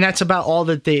that's about all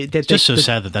that they... It's just so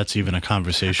sad that that's even a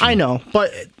conversation. I know,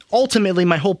 but ultimately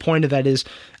my whole point of that is,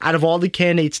 out of all the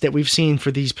candidates that we've seen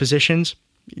for these positions,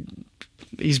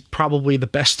 he's probably the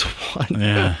best one.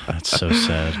 Yeah, that's so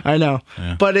sad. I know,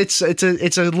 Yeah. but it's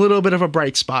a little bit of a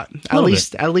bright spot. At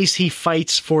least he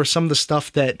fights for some of the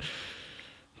stuff that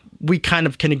we kind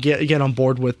of can get on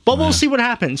board with. But we'll see what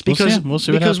happens, because We'll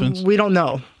see what happens. we don't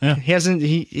know. Yeah. He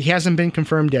hasn't been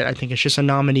confirmed yet. I think it's just a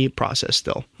nominee process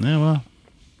still. Yeah, well,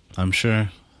 I'm sure.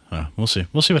 We'll see.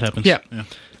 We'll see what happens. Yeah.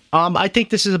 I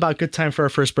think this is about good time for our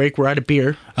first break. We're out of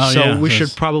beer, Oh, so yeah, we yes.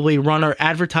 should probably run our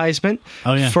advertisement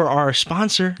for our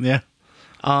sponsor, Yeah.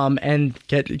 and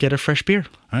get a fresh beer.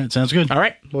 All right, sounds good. All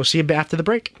right, we'll see you after the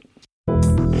break.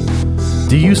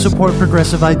 Do you support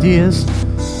progressive ideas?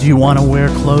 Do you want to wear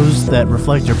clothes that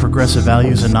reflect your progressive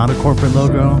values and not a corporate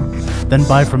logo? Then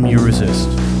buy from Uresist.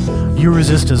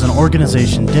 Uresist is an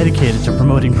organization dedicated to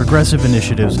promoting progressive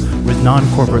initiatives with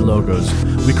non-corporate logos.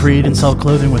 We create and sell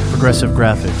clothing with progressive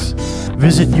graphics.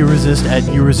 Visit Uresist at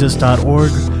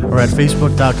uresist.org or at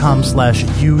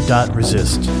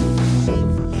facebook.com/u.resist.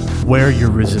 Wear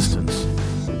your resistance.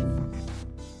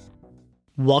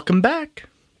 Welcome back.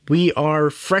 We are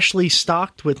freshly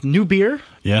stocked with new beer.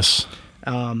 Yes.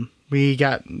 We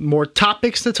got more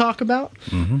topics to talk about,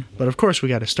 but of course we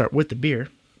got to start with the beer.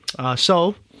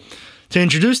 So, to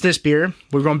introduce this beer,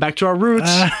 we're going back to our roots.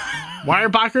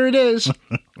 Weyerbacher it is.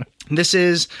 This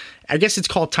is, I guess it's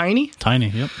called Tiny. Tiny,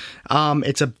 yep.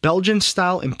 It's a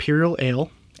Belgian-style imperial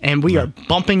ale, and we are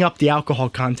bumping up the alcohol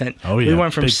content. Oh, yeah, We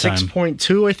went from big time.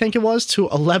 6.2, I think it was, to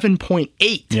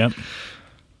 11.8. Yep.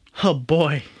 Oh,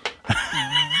 boy.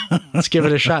 Let's give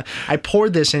it a shot. I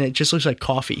poured this, and it just looks like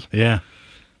coffee. Yeah.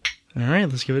 All right,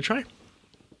 let's give it a try.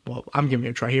 Well, I'm giving it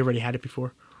a try. He already had it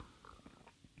before.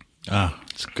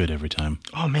 It's good every time.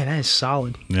 Oh, man, that is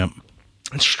solid. Yep.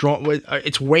 It's strong.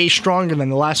 It's way stronger than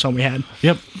the last one we had.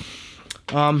 Yep.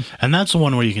 And that's the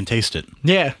one where you can taste it.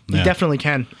 Yeah, you Yeah. definitely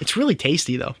can. It's really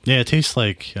tasty, though. Yeah, it tastes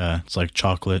like it's like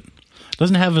chocolate.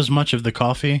 Doesn't have as much of the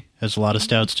coffee as a lot of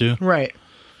stouts do, Right.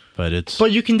 but it's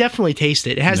But you can definitely taste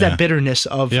it. It has Yeah. that bitterness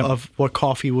of, Yep. of what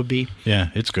coffee would be. yeah,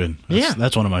 it's good. Yeah.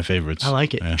 That's one of my favorites. I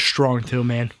like it. Yeah. Strong, too,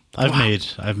 man. I've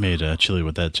Wow. made chili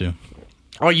with that too.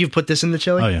 Oh, you've put this in the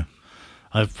chili? Oh yeah,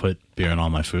 I've put beer in all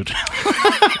my food.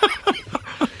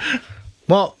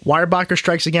 Well, Weyerbacher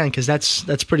strikes again, because that's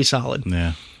pretty solid.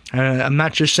 Yeah. I'm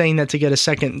not just saying that to get a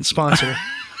second sponsor.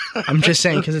 I'm just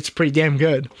saying because it's pretty damn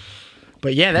good.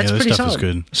 But yeah, that's Yeah, this pretty stuff is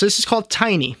solid. good. So this is called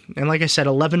Tiny, and like I said,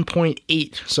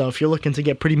 11.8. So if you're looking to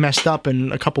get pretty messed up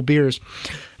in a couple beers,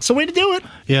 it's the way to do it.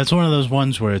 Yeah, it's one of those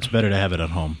ones where it's better to have it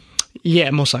at home.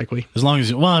 Yeah, most likely. As long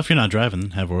as if you're not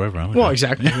driving, have wherever. Okay. Well,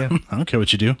 exactly. Yeah. I don't care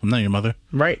what you do. I'm not your mother.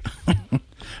 Right.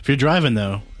 If you're driving,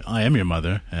 though, I am your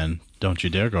mother, and don't you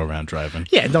dare go around driving.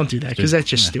 Yeah, don't do that because that's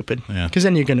just stupid. Yeah. Because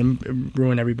then you're going to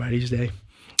ruin everybody's day.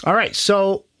 All right,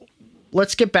 so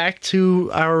let's get back to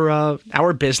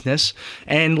our business.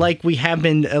 And like we have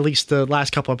been at least the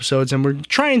last couple episodes, and we're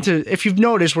trying to, if you've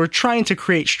noticed, we're trying to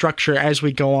create structure as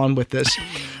we go on with this.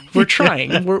 We're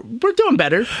trying. We're doing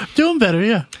better. Doing better,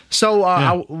 yeah.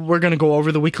 So we're going to go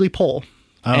over the weekly poll.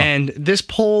 Oh. And this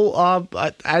poll,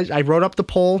 I wrote up the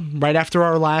poll right after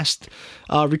our last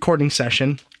recording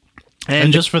session.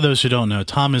 And just for those who don't know,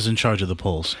 Tom is in charge of the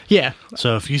polls. Yeah.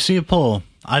 So if you see a poll,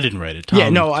 I didn't write it.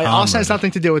 Also has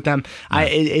nothing to do with them. No.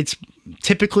 It's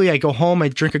typically I go home, I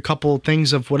drink a couple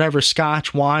things of whatever,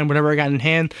 scotch, wine, whatever I got in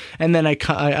hand, and then I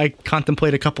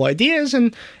contemplate a couple ideas,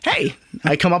 and hey,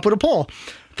 I come up with a poll.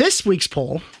 This week's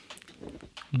poll,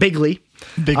 bigly,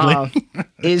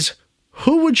 is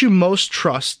who would you most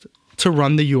trust to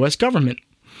run the U.S. government?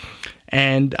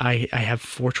 And I have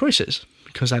 4 choices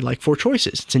because I like 4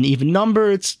 choices. It's an even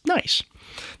number. It's nice.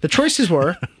 The choices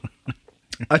were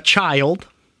a child,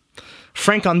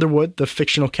 Frank Underwood, the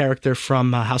fictional character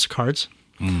from House of Cards,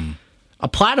 a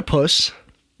platypus,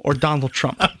 or Donald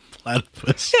Trump.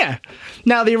 Platypus. Yeah.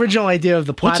 Now, the original idea of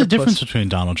the platypus... What's the difference between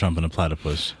Donald Trump and a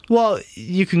platypus? Well,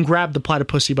 you can grab the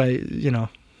platypusy by,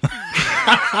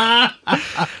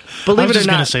 Believe it or not,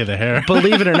 going to say the hair.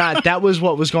 Believe it or not, that was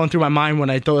what was going through my mind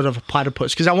when I thought of a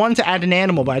platypus. Because I wanted to add an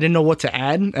animal, but I didn't know what to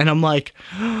add. And I'm like,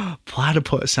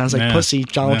 platypus. Sounds like pussy.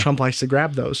 Donald Trump likes to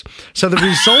grab those. So the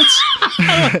results...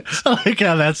 I like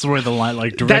how that's where the line,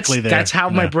 directly there. That's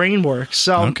how my brain works.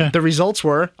 So the results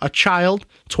were a child,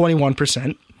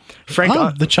 21%.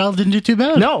 The child didn't do too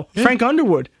bad. No, yeah. Frank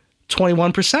Underwood,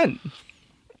 21%.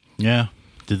 Yeah,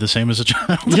 did the same as a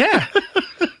child. Yeah.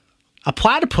 A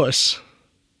platypus,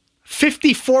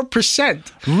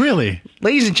 54%. Really?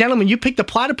 Ladies and gentlemen, you picked the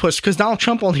platypus because Donald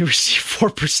Trump only received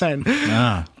 4%.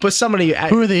 Ah. But somebody...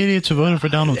 Who are the idiots who voted for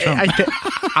Donald Trump?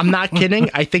 I'm not kidding.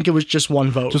 I think it was just one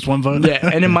vote. Just one vote? Yeah,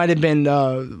 and it might have been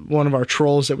one of our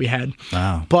trolls that we had.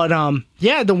 Wow. But,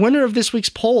 the winner of this week's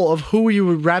poll of who you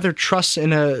would rather trust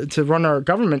to run our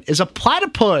government is a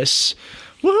platypus.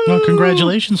 Woohoo! Well,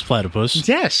 congratulations, platypus.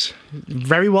 Yes.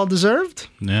 Very well deserved.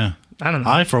 Yeah. I don't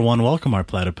know. I, for one, welcome our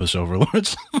platypus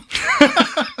overlords.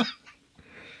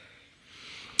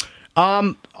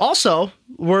 Also,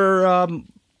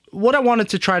 what I wanted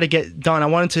to try to get done, I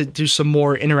wanted to do some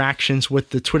more interactions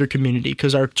with the Twitter community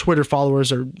because our Twitter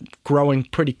followers are growing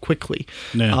pretty quickly.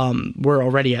 Yeah. We're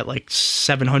already at like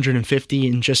 750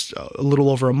 in just a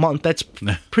little over a month. That's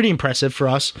pretty impressive for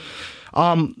us.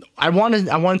 I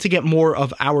wanted to get more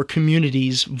of our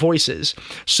community's voices.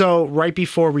 So right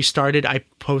before we started, I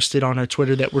posted on our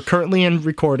Twitter that we're currently in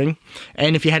recording,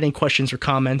 and if you had any questions or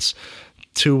comments,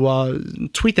 to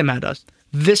tweet them at us.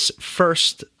 This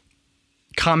first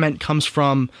comment comes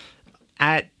from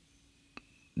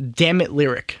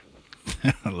 @DamnItLyric.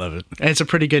 I love it. And it's a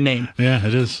pretty good name. Yeah,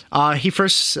 it is. He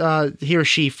or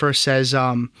she first says,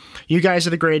 you guys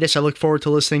are the greatest. I look forward to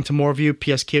listening to more of you.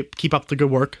 P.S. Keep up the good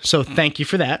work. So thank you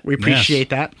for that. We appreciate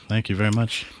that. Thank you very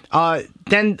much.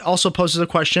 Then also poses a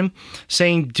question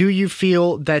saying, do you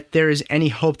feel that there is any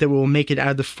hope that we will make it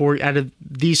out of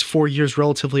these 4 years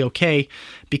relatively okay?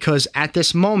 Because at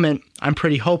this moment, I'm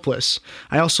pretty hopeless.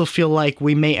 I also feel like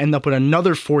we may end up with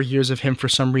another 4 years of him for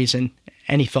some reason.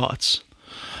 Any thoughts?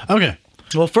 Okay.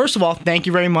 Well, first of all, thank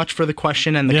you very much for the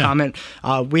question and the comment.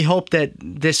 We hope that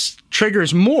this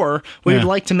triggers more. We would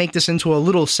like to make this into a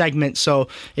little segment. So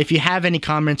if you have any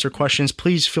comments or questions,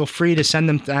 please feel free to send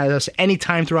them to us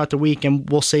anytime throughout the week, and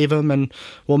we'll save them and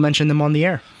we'll mention them on the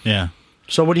air. Yeah.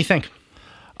 So what do you think?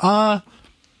 Well,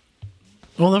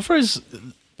 the first,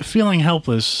 feeling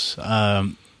helpless,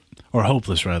 or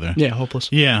hopeless, rather. Yeah, hopeless.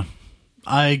 Yeah.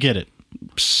 I get it.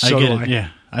 So I get it. Yeah.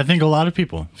 I think a lot of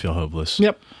people feel hopeless.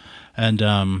 Yep. And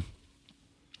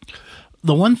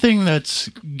the one thing that's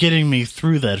getting me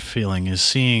through that feeling is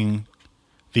seeing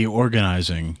the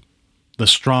organizing, the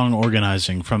strong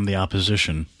organizing from the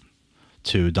opposition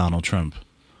to Donald Trump.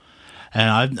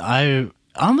 And I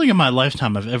don't think in my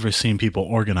lifetime I've ever seen people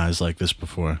organize like this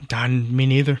before. Me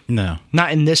neither. No.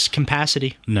 Not in this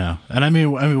capacity. No. And I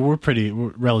mean we're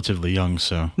relatively young,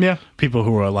 so people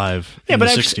who were alive in the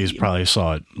 60s probably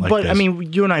saw it like this. But I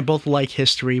mean, you and I both like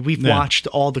history. We've watched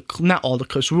not all the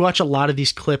clips. We watch a lot of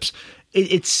these clips.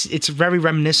 It's very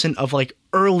reminiscent of like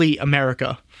early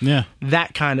America. Yeah.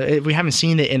 That kind of, we haven't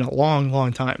seen it in a long,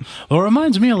 long time. Well, it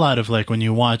reminds me a lot of like when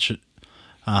you watch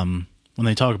when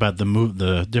they talk about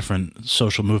the different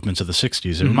social movements of the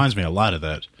 60s, it reminds me a lot of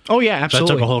that. Oh, yeah,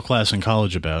 absolutely. I took a whole class in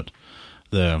college about.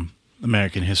 the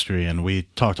American history, and we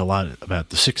talked a lot about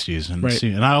the 60s. And, Right.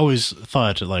 and I always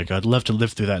thought, like, I'd love to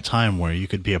live through that time where you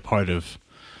could be a part of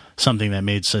something that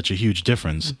made such a huge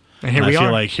difference. And here we I feel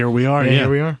are. like here we are. Yeah, Yeah, here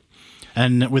we are.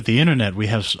 And with the internet, we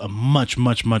have a much,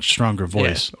 much, much stronger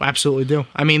voice. Yeah, absolutely do.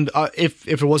 I mean, if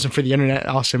it wasn't for the internet,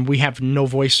 Austin, we have no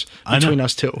voice I know. between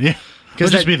us two. Yeah. It'll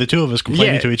just be the two of us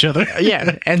complaining to each other.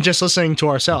 Yeah, and just listening to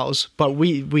ourselves. But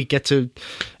we get to,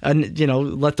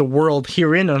 let the world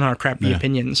hear in on our crappy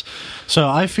opinions. So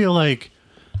I feel like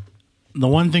the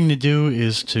one thing to do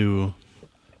is to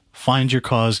find your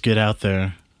cause, get out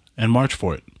there, and march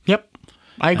for it. Yep,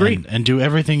 I agree. And do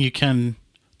everything you can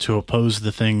to oppose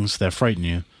the things that frighten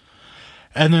you.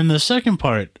 And then the second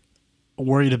part,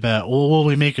 worried about, well, will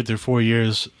we make it through 4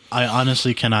 years? I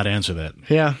honestly cannot answer that.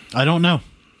 Yeah. I don't know.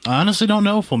 I honestly don't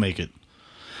know if we'll make it.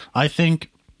 I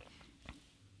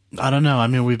don't know. I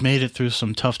mean, we've made it through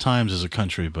some tough times as a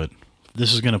country, but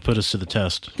this is going to put us to the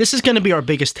test. This is going to be our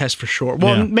biggest test for sure.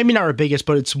 Well, Yeah. maybe not our biggest,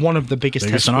 but it's one of the biggest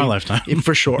Biggest tests in our lifetime.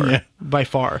 for sure, Yeah. by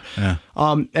far. Yeah.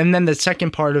 And then the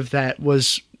second part of that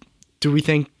was, do we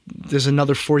think there's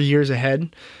another 4 years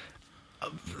ahead?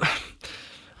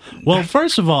 Well,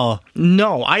 first of all,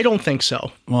 No, I don't think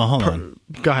so. well, hold on.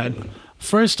 Go ahead.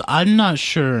 First, I'm not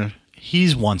sure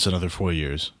he wants another 4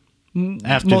 years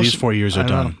after these 4 years I are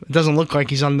don't know. done. It doesn't look like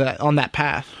he's on that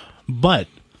path. But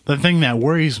the thing that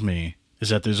worries me is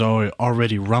that there's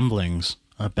already rumblings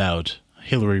about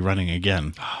Hillary running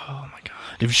again. Oh my god.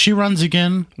 If she runs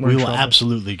again, We're we in will trouble.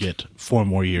 absolutely get 4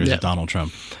 more years Yeah. of Donald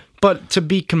Trump. But to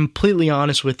be completely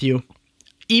honest with you,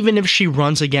 even if she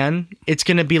runs again, it's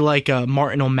going to be like a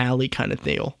Martin O'Malley kind of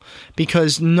deal.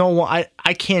 Because I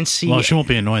can't see. Well, she won't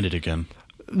be anointed again.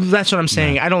 That's what I'm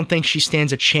saying. I don't think she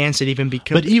stands a chance at even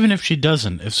becoming. But even if she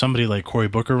doesn't, if somebody like Cory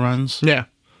Booker runs, yeah,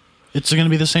 it's going to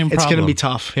be the same problem. it's going to be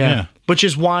tough. Yeah. Which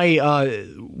is why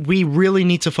we really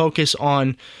need to focus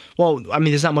on. Well, I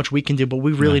mean, there's not much we can do, but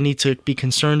we really need to be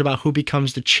concerned about who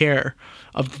becomes the chair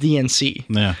of the DNC.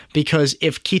 Yeah. Because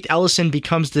if Keith Ellison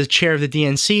becomes the chair of the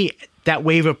DNC, that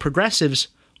wave of progressives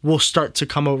will start to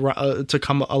come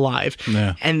alive.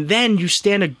 Yeah. And then you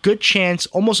stand a good chance,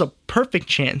 almost a perfect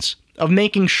chance, of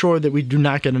making sure that we do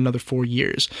not get another 4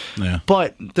 years. Yeah.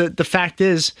 But the fact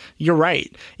is, you're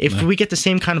right. If we get the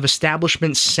same kind of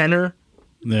establishment center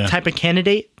Yeah. type of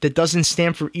candidate that doesn't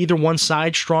stand for either one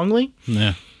side strongly,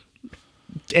 Yeah.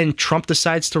 and Trump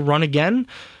decides to run again,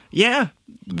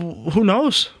 who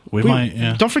knows? We might,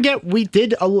 yeah. Don't forget, we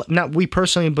did, not we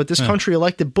personally, but this country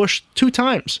elected Bush 2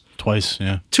 times. Twice,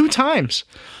 yeah. 2 times.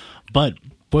 But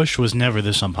Bush was never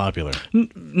this unpopular.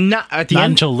 Not at the Not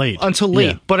end. until late. Until late.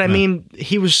 Yeah. But I Yeah. mean,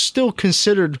 he was still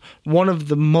considered one of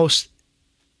the most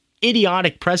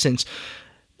idiotic presidents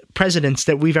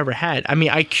that we've ever had. I mean,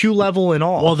 IQ level and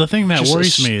all. Well, the thing that Just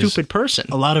worries a me is stupid person.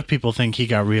 a lot of people think he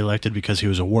got reelected because he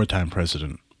was a wartime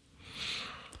president.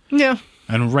 Yeah.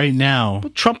 And right now,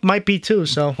 Trump might be too,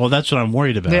 so. well, that's what I'm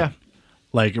worried about. Yeah.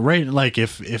 Like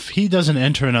if he doesn't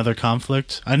enter another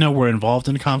conflict, I know we're involved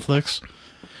in conflicts,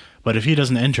 but if he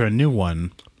doesn't enter a new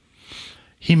one,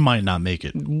 he might not make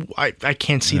it. I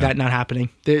can't see that not happening.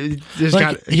 There's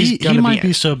Like, he's he gonna might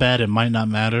be so bad it might not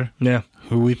matter Yeah.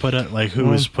 who we put up, like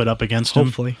who is put up against him.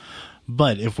 Hopefully.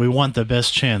 But if we want the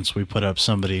best chance, we put up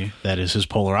somebody that is his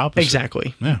polar opposite.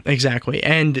 Exactly. Yeah. Exactly.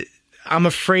 And I'm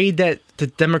afraid that the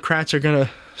Democrats are going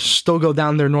to still go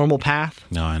down their normal path.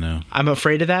 No, I know. I'm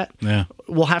afraid of that. Yeah.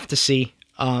 We'll have to see.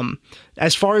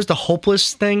 As far as the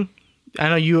hopeless thing, I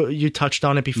know you touched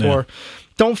on it before.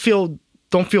 Don't feel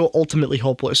ultimately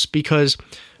hopeless, because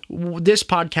this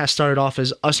podcast started off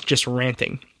as us just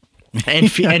ranting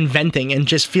and and venting and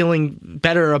just feeling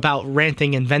better about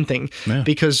ranting and venting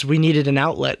because we needed an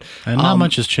outlet. And not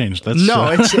much has changed. That's No,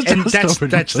 it's, and still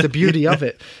pretty that's much the beauty of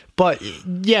it. But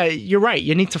yeah, you're right.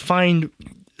 You need to find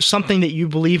something that you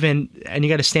believe in, and you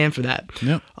got to stand for that.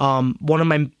 Yep. One of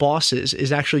my bosses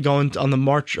is actually going on the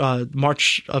March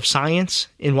of Science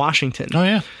in Washington. Oh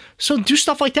yeah. So do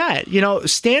stuff like that.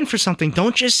 Stand for something.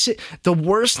 Don't just sit. The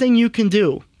worst thing you can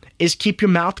do is keep your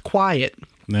mouth quiet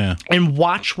Yeah. and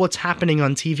watch what's happening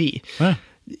on TV. Yeah.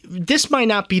 This might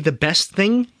not be the best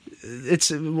thing.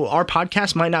 Our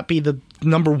podcast might not be the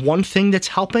number one thing that's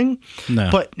helping. No.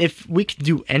 But if we could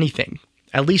do anything,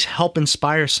 at least help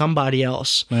inspire somebody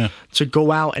else to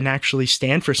go out and actually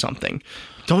stand for something.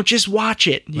 Don't just watch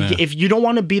it. If you don't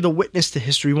want to be the witness to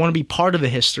history, you want to be part of the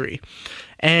history.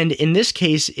 And in this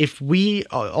case, if we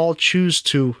all choose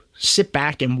to sit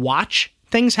back and watch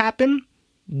things happen,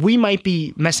 we might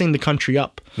be messing the country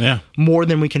up more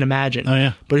than we can imagine. Oh,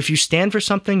 yeah. But if you stand for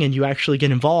something and you actually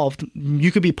get involved,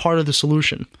 you could be part of the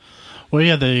solution. Well,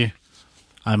 yeah,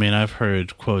 I mean, I've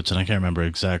heard quotes, and I can't remember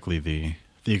exactly the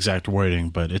exact wording,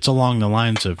 but it's along the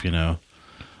lines of,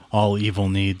 all evil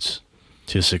needs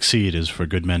to succeed is for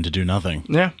good men to do nothing.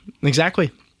 Yeah,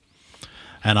 exactly.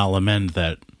 And I'll amend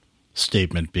that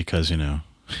statement because,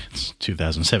 it's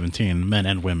 2017, men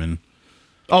and women.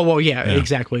 Oh, well, yeah,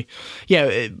 exactly. Yeah,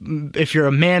 if you're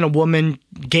a man, a woman,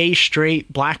 gay,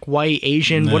 straight, black, white,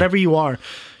 Asian, whatever you are,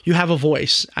 you have a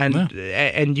voice,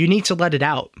 and you need to let it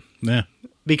out. Yeah.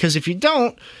 Because if you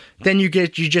don't, then you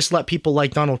just let people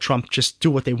like Donald Trump just do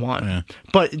what they want. Yeah.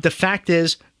 But the fact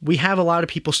is, we have a lot of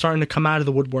people starting to come out of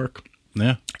the woodwork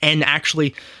and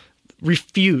actually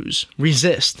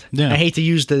resist. Yeah. I hate to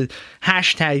use the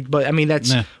hashtag, but I mean,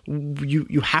 that's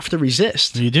you have to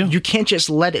resist. You do. You can't just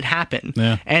let it happen.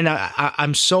 Yeah. And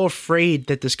I'm so afraid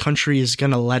that this country is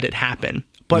going to let it happen.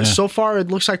 But so far, it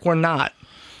looks like we're not.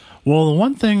 Well, the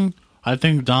one thing I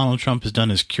think Donald Trump has done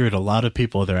is cured a lot of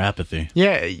people of their apathy.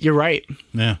 Yeah, you're right.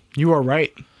 Yeah. You are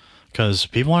right. Because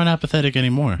people aren't apathetic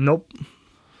anymore. Nope.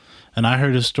 And I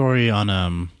heard a story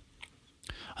on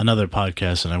another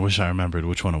podcast, and I wish I remembered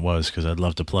which one it was because I'd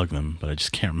love to plug them, but I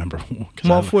just can't remember.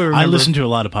 Well, I listen to a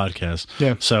lot of podcasts,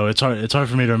 Yeah. so it's hard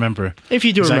for me to remember. If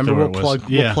you do exactly remember, where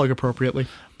we'll plug appropriately.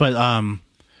 But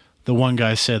the one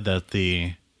guy said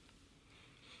that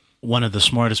one of the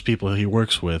smartest people he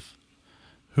works with,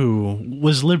 who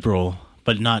was liberal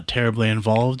but not terribly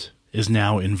involved, is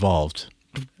now involved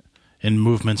in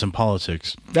movements and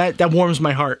politics. That warms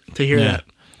my heart to hear that.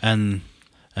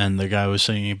 And the guy was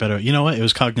saying, you better, you know what? It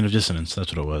was cognitive dissonance.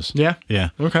 That's what it was. Yeah? Yeah.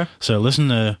 Okay. So listen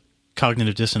to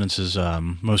Cognitive Dissonance's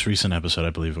most recent episode, I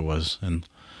believe it was. And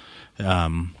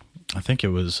I think it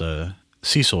was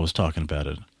Cecil was talking about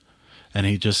it. And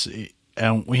he just,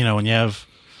 when you have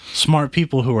smart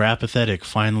people who are apathetic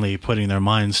finally putting their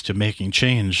minds to making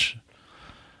change,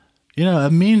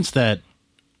 it means that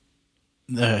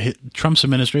Trump's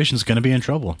administration is going to be in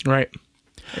trouble. Right.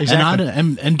 Exactly.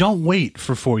 And don't wait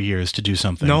for 4 years to do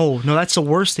something. No, that's the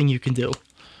worst thing you can do.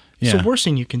 It's the worst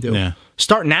thing you can do. Yeah.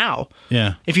 Start now.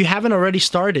 Yeah. If you haven't already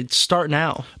started, start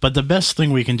now. But the best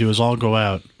thing we can do is all go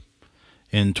out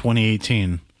in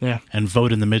 2018 and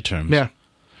vote in the midterms. Yeah.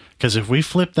 Because if we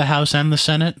flip the House and the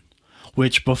Senate,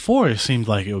 which before it seemed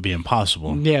like it would be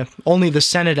impossible. Yeah. Only the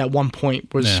Senate at one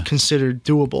point was considered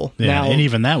doable. Yeah. Now, and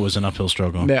even that was an uphill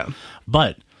struggle. Yeah.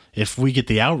 But if we get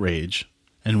the outrage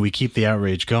and we keep the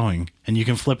outrage going, and you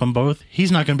can flip them both,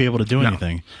 he's not going to be able to do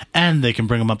anything. And they can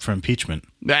bring him up for impeachment.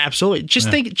 Absolutely. Just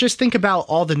think about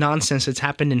all the nonsense that's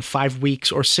happened in 5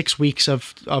 weeks or 6 weeks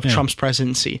of Trump's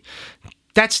presidency.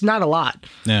 That's not a lot.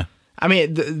 Yeah. I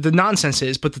mean, the nonsense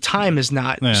is, but the time is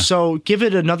not. Yeah. So give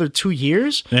it another 2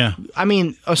 years. Yeah. I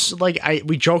mean,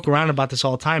 we joke around about this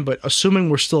all the time, but assuming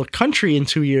we're still a country in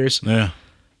 2 years,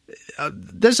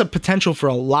 there's a potential for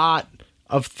a lot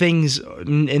of things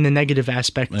in the negative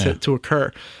aspect to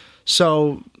occur.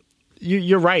 So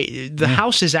you're right. The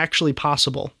House is actually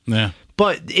possible. Yeah.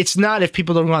 But it's not if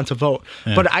people don't want to vote.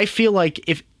 Yeah. But I feel like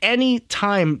if any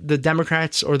time the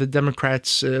Democrats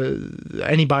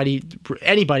anybody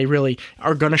really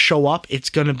are going to show up, it's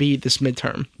going to be this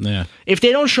midterm. Yeah. If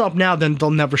they don't show up now, then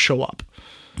they'll never show up.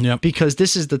 Yep. Because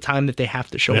this is the time that they have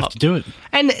to show up. They have to do it.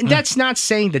 And that's not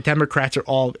saying that Democrats are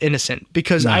all innocent,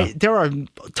 because there are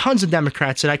tons of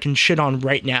Democrats that I can shit on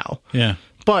right now. Yeah.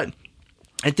 But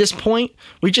at this point,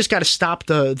 we just got to stop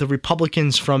the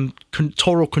Republicans from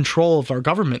total control of our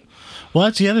government. Well,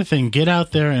 that's the other thing. Get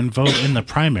out there and vote in the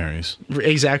primaries.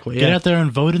 Exactly. Get out there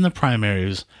and vote in the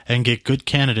primaries and get good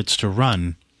candidates to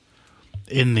run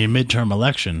in the midterm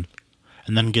election,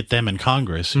 and then get them in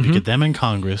Congress. If you get them in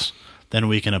Congress, then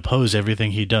we can oppose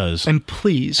everything he does. And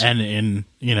please. And in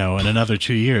another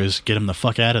 2 years, get him the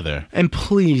fuck out of there. And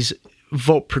please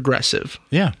vote progressive.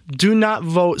 Yeah. Do not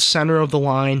vote center of the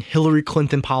line Hillary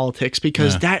Clinton politics,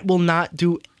 because that will not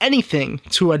do anything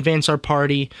to advance our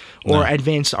party or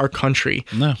advance our country.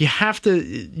 No. We have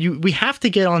to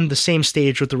get on the same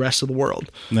stage with the rest of the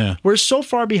world. Yeah. We're so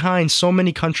far behind so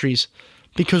many countries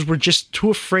because we're just too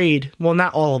afraid. Well,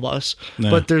 not all of us,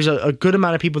 but there's a good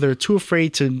amount of people that are too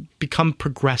afraid to become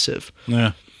progressive.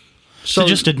 Yeah. So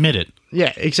just admit it.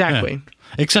 Yeah, exactly. Yeah.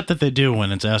 Except that they do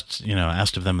when it's asked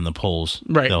of them in the polls.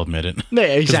 Right. They'll admit it. Yeah,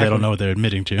 exactly. Because they don't know what they're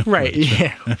admitting to. Right,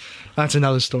 yeah. That's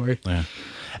another story. Yeah.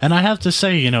 And I have to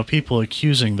say, people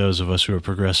accusing those of us who are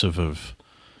progressive of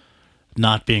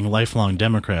not being lifelong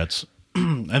Democrats,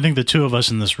 I think the two of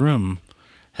us in this room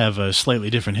have a slightly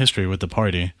different history with the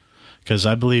party, because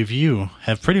I believe you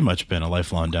have pretty much been a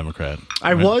lifelong Democrat.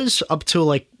 I was up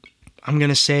to, I'm going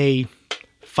to say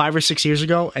 5 or 6 years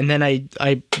ago, and then I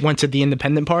went to the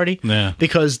Independent Party. Yeah.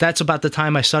 Because that's about the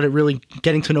time I started really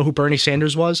getting to know who Bernie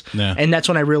Sanders was. Yeah. And that's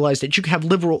when I realized that you can have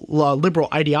liberal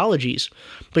ideologies,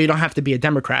 but you don't have to be a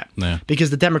Democrat. Yeah. Because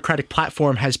the Democratic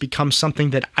platform has become something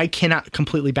that I cannot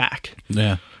completely back.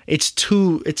 Yeah.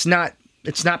 It's not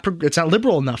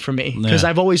liberal enough for me, because Yeah.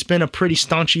 I've always been a pretty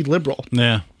staunchy liberal.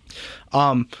 Yeah.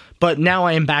 But now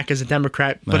I am back as a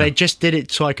Democrat, but Yeah. I just did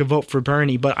it so I could vote for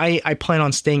Bernie. But I plan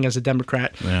on staying as a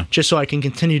Democrat Yeah. just so I can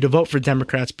continue to vote for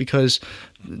Democrats, because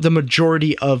the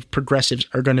majority of progressives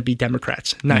are going to be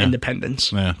Democrats, not Yeah.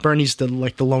 independents. Yeah. Bernie's the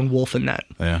lone wolf in that.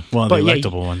 Yeah. Well, But the yeah,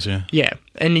 electable ones, yeah. Yeah.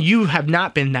 And you have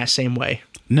not been that same way.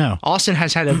 No. Austin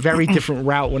has had a very different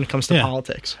route when it comes to Yeah.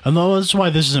 politics. And that's why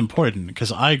this is important,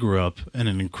 because I grew up in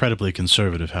an incredibly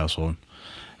conservative household.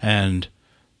 And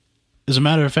as a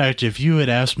matter of fact, if you had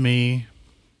asked me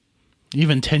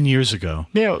even 10 years ago,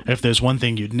 Yeah. if there's one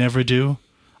thing you'd never do,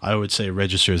 I would say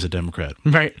register as a Democrat.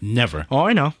 Right. Never. Oh,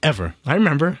 I know. Ever. I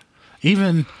remember.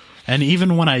 Even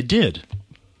when I did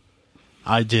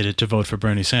it to vote for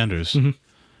Bernie Sanders. Mm-hmm.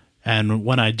 And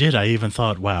when I did, I even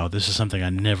thought, wow, this is something I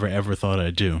never, ever thought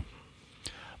I'd do.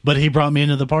 But he brought me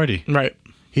into the party. Right.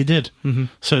 He did. Mm-hmm.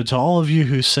 So to all of you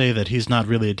who say that he's not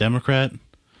really a Democrat,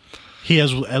 he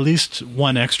has at least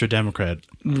one extra Democrat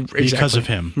because Exactly. of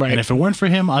him. Right. And if it weren't for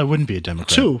him, I wouldn't be a Democrat.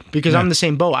 Two, because Yeah. I'm the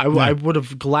same boat. I would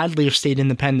have gladly have stayed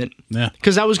independent. Yeah.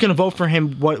 Because I was going to vote for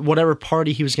him, whatever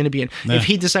party he was going to be in. Yeah. If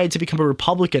he decided to become a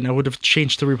Republican, I would have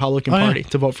changed to the Republican Oh, yeah. Party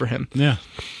to vote for him. Yeah.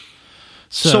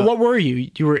 So what were you?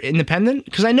 You were independent?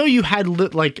 Because I know you had,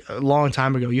 like, a long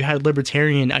time ago, you had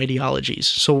libertarian ideologies.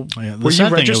 So Yeah, were the you sad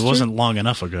thing, it registered? wasn't long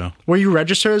enough ago. Were you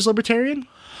registered as libertarian?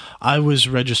 I was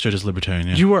registered as Libertarian.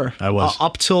 Yeah. You were? I was.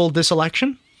 Up till this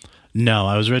election? No,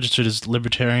 I was registered as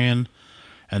Libertarian,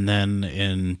 and then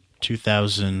in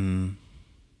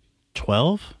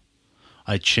 2012,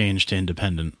 I changed to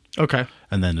Independent, Okay.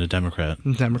 and then to Democrat.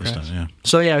 Democrats. This time, yeah.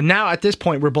 So yeah, now at this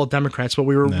point we're both Democrats, but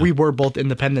we were both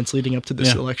independents leading up to this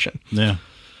Yeah. election. Yeah.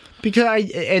 Because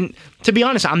and to be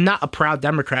honest, I'm not a proud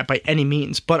Democrat by any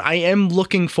means, but I am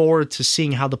looking forward to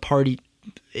seeing how the party,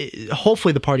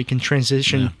 hopefully the party can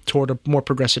transition toward a more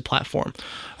progressive platform.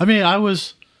 I mean, I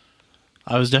was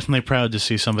definitely proud to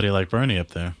see somebody like Bernie up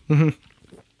there.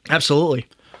 Absolutely.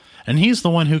 And he's the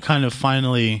one who kind of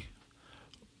finally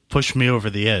pushed me over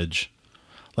the edge.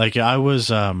 Like, I'd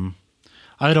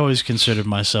always considered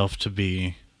myself to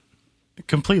be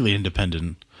completely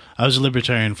independent. I was a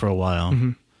libertarian for a while.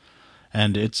 Mm-hmm.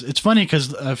 And it's funny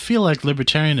because I feel like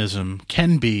libertarianism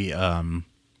can be a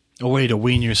way to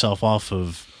wean yourself off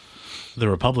of the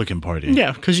Republican Party.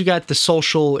 Yeah, because you got the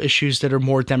social issues that are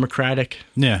more democratic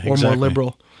Yeah, or exactly. more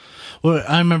liberal. Well,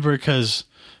 I remember because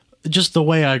just the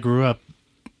way I grew up,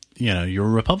 you're a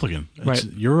Republican. Right.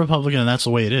 You're a Republican, and that's the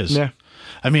way it is. Yeah.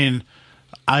 I mean,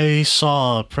 I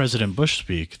saw President Bush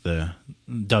speak, the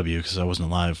W, because I wasn't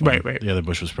alive when Right. the other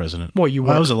Bush was president. Well, you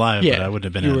were. I was alive, Yeah, but I wouldn't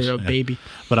have been you as- were a baby.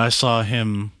 But I saw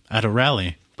him at a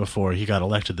rally before he got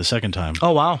elected the second time.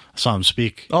 Oh, wow. I saw him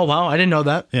speak. Oh, wow. I didn't know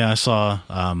that. Yeah, I saw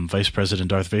Vice President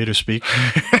Darth Vader speak.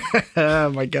 Oh,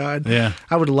 my God. Yeah.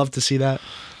 I would love to see that.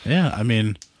 Yeah, I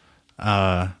mean,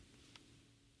 I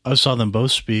saw them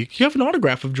both speak. You have an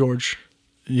autograph of George.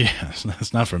 Yeah,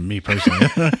 it's not from me personally.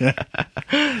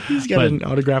 He's got an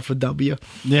autograph of W.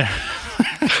 Yeah,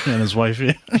 and his wife.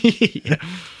 Yeah. Yeah.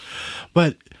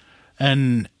 But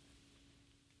and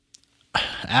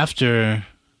after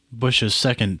Bush's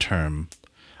second term,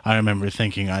 I remember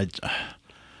thinking I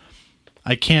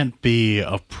can't be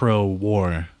a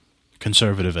pro-war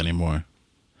conservative anymore,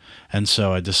 and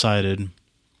so I decided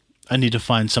I need to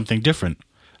find something different,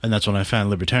 and that's when I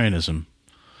found libertarianism.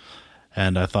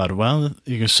 And I thought, well,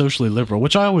 you're socially liberal,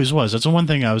 which I always was. That's the one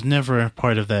thing. I was never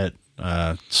part of that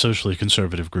socially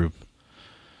conservative group.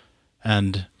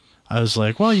 And I was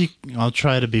like, well, I'll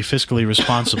try to be fiscally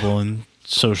responsible and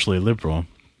socially liberal.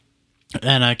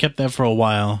 And I kept that for a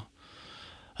while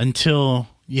until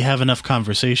you have enough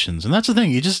conversations. And that's the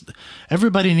thing.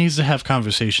 Everybody needs to have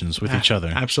conversations with each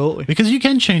other. Absolutely. Because you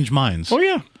can change minds. Oh,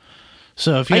 yeah.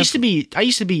 So if you I used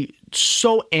to be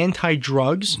so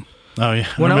anti-drugs. Oh yeah,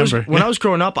 When I remember. was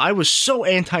growing up, I was so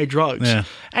anti-drugs. Yeah.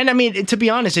 And I mean, to be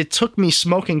honest, it took me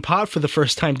smoking pot for the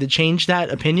first time to change that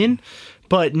opinion.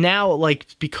 But now, like,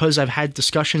 because I've had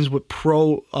discussions with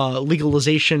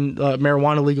legalization,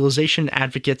 marijuana legalization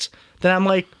advocates, then I'm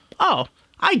like, oh,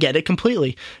 I get it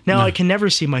completely. Now I can never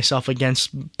see myself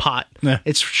against pot. Yeah.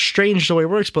 It's strange the way it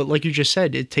works, but like you just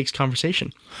said, it takes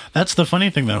conversation. That's the funny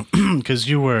thing, though, because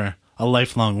you were a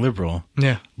lifelong liberal,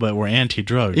 Yeah. but were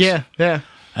anti-drugs. Yeah, yeah,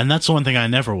 And that's the one thing I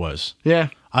never was. yeah.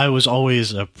 I was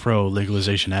always a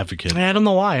pro-legalization advocate. I don't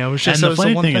know why. I was just. And the that was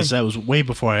funny one thing is that was way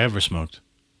before I ever smoked.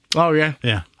 Oh yeah.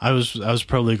 Yeah, I was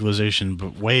pro-legalization,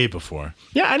 but way before.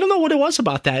 Yeah, I don't know what it was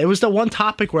about that. It was the one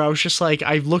topic where I was just like,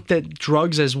 I looked at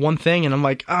drugs as one thing, and I'm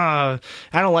like, I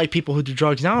don't like people who do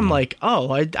drugs. Now I'm like,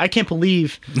 I can't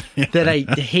believe that I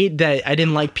hate that I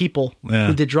didn't like people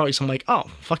who did drugs. I'm like, oh,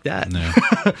 fuck that.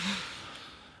 Yeah.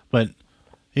 But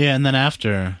yeah, and then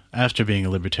after being a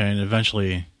libertarian,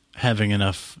 eventually having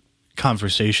enough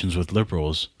conversations with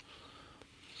liberals,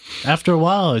 after a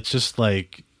while, it's just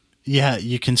like, yeah,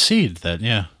 you concede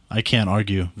that, I can't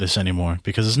argue this anymore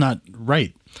because it's not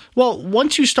right. Well,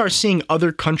 once you start seeing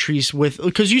other countries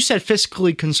because you said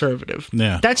fiscally conservative.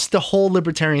 Yeah. That's the whole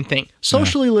libertarian thing.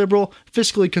 Socially liberal,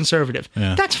 fiscally conservative.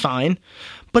 Yeah. That's fine.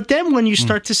 But then when you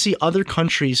start to see other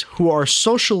countries who are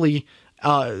socially,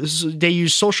 they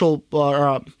use social,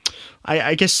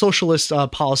 I guess socialist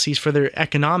policies for their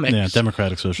economics. Yeah,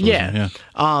 democratic socialism.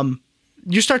 Yeah.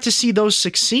 You start to see those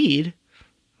succeed.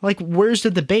 Like, where's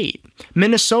the debate?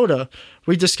 Minnesota,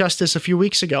 we discussed this a few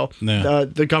weeks ago. Yeah.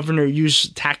 The governor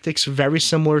used tactics very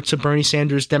similar to Bernie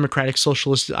Sanders' democratic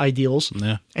socialist ideals.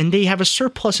 Yeah. And they have a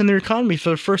surplus in their economy for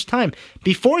the first time.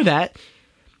 Before that,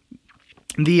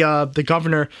 the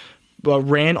governor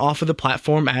ran off of the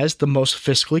platform as the most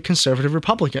fiscally conservative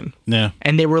Republican. Yeah.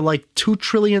 And they were like $2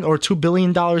 trillion or $2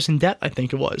 billion in debt, I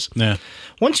think it was. Yeah.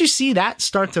 Once you see that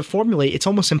start to formulate, it's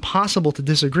almost impossible to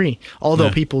disagree,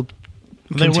 although people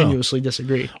continuously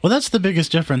disagree. Well, that's the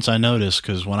biggest difference I noticed,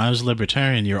 because when I was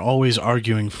libertarian, you're always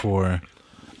arguing for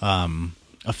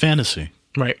a fantasy.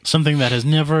 Right. Something that has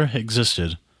never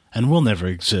existed and will never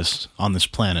exist on this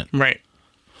planet. Right.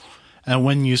 And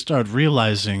when you start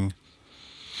realizing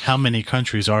how many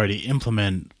countries already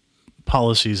implement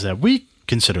policies that we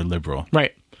consider liberal,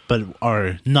 Right. but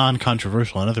are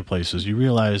non-controversial in other places, you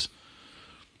realize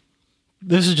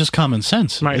this is just common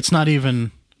sense. Right. It's not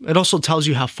even... It also tells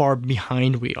you how far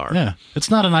behind we are. Yeah.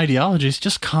 It's not an ideology. It's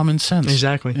just common sense.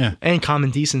 Exactly. Yeah. And common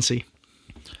decency.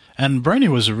 And Bernie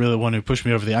was the really one who pushed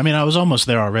me over the... I mean, I was almost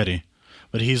there already,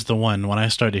 but he's the one, when I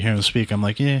started to hear him speak, I'm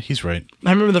like, yeah, he's right. I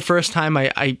remember the first time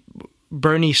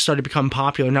Bernie started to become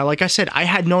popular. Now, like I said, I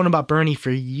had known about Bernie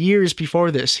for years before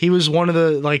this. He was one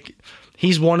of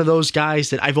he's one of those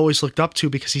guys that I've always looked up to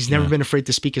because he's never been afraid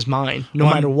to speak his mind, no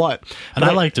matter what. And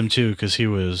I liked him, too, because he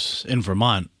was in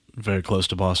Vermont, very close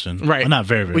to Boston. Right. Well, not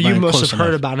very, Well, you must have heard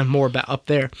enough. about him more up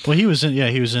there. Well, he was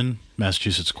in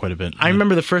Massachusetts quite a bit. I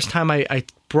remember the first time I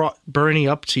brought Bernie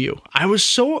up to you. I was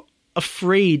so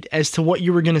afraid as to what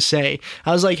you were going to say.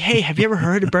 I was like, hey, have you ever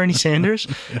heard of Bernie Sanders?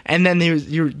 And then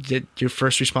your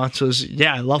first response was,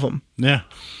 yeah, I love him. Yeah.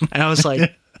 And I was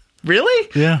like, really?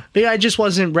 Yeah. Maybe I just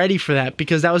wasn't ready for that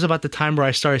because that was about the time where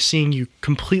I started seeing you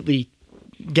completely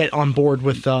get on board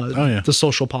with the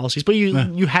social policies. But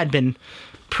you had been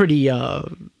pretty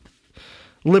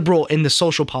liberal in the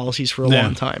social policies for a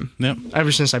long time. Yep.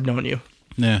 Ever since I've known you.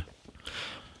 Yeah.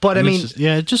 But And I mean...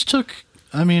 it just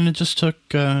took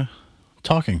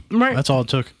talking. Right. That's all it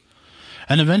took.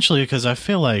 And eventually, because I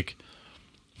feel like,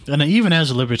 and even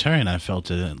as a libertarian, I felt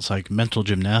it. It's like mental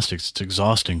gymnastics. It's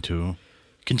exhausting to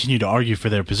continue to argue for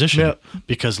their position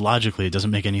because logically it doesn't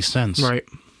make any sense. Right.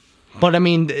 But I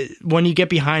mean, when you get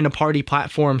behind a party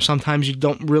platform, sometimes you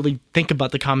don't really think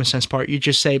about the common sense part. You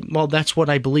just say, well, that's what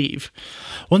I believe.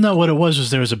 Well, no, what it was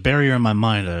there was a barrier in my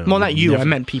mind. Well, not you. I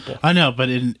meant people. I know, but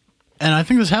and I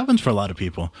think this happens for a lot of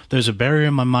people. There's a barrier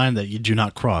in my mind that you do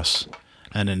not cross.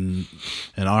 And in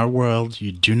our world,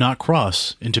 you do not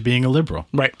cross into being a liberal.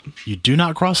 Right. You do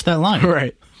not cross that line.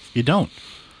 Right. You don't.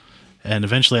 And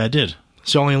eventually I did.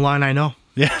 It's the only line I know.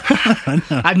 Yeah.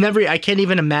 I can't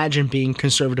even imagine being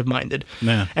conservative minded.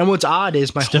 Yeah. And what's odd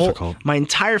is difficult. my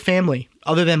entire family,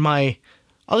 other than my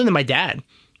dad,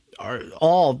 are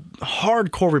all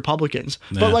hardcore Republicans,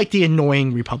 but like the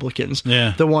annoying Republicans.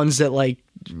 Yeah. The ones that like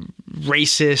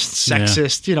racist,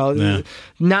 sexist,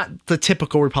 not the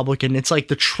typical Republican. It's like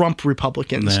the Trump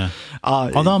Republicans. Yeah.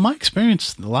 Although in my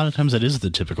experience, a lot of times that is the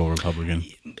typical Republican.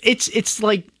 It's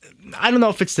like, I don't know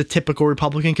if it's the typical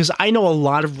Republican, because I know a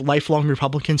lot of lifelong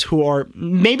Republicans who are,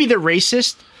 maybe they're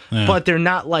racist, but they're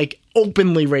not like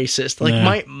openly racist.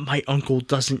 Like my uncle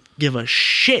doesn't give a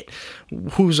shit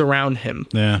who's around him.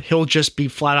 Yeah. He'll just be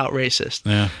flat out racist.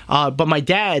 Yeah. But my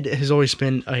dad has always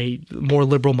been a more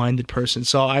liberal minded person.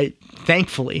 So I,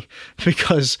 thankfully,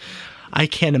 because I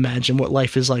can't imagine what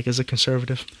life is like as a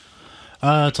conservative.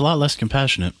 It's a lot less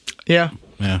compassionate. Yeah.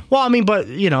 Yeah. Well, I mean, but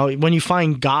when you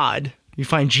find God, you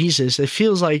find Jesus, it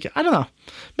feels like, I don't know,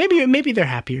 maybe they're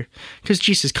happier because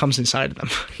Jesus comes inside of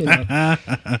them.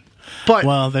 But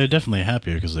well, they're definitely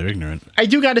happier because they're ignorant. I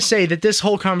do got to say that this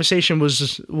whole conversation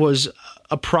was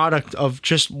a product of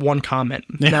just one comment.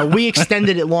 Now, we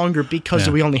extended it longer because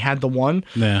we only had the one.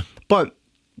 Yeah. But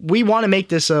we want to make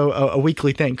this a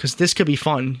weekly thing because this could be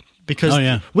fun.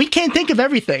 Because we can't think of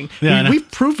everything. Yeah,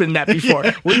 We've proven that before.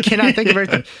 We cannot think of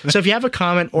everything. So if you have a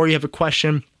comment or you have a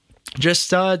question, just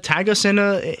tag us in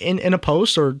a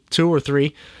post or 2 or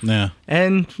 3. Yeah.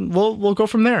 And we'll go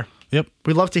from there. Yep.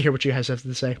 We'd love to hear what you guys have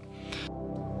to say.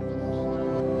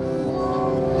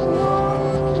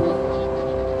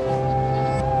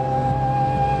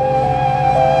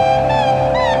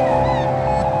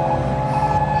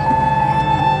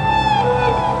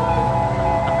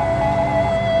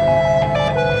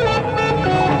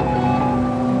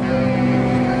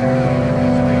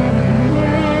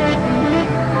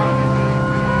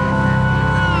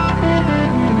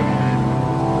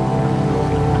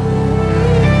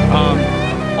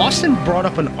 Austin brought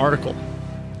up an article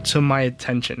to my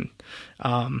attention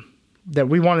that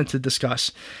we wanted to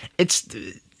discuss. It's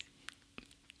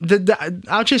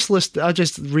I'll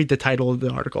just read the title of the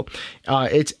article.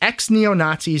 It's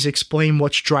ex-neo-Nazis explain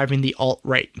what's driving the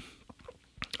alt-right.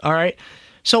 All right.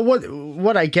 So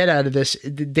what I get out of this,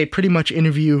 they pretty much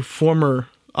interview former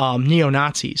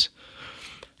neo-Nazis,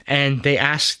 and they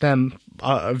ask them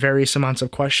various amounts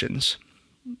of questions,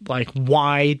 like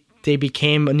why they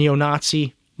became a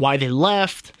neo-Nazi, why they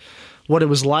left, what it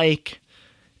was like,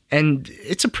 and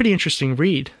it's a pretty interesting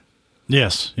read.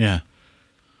 Yes, yeah.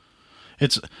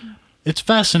 It's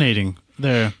fascinating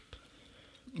there,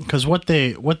 because what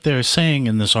they're saying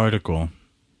in this article,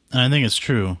 and I think it's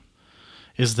true,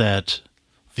 is that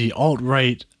the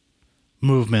alt-right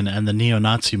movement and the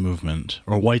neo-Nazi movement,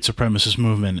 or white supremacist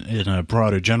movement in a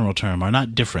broader general term, are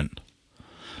not different.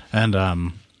 And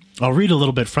I'll read a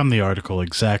little bit from the article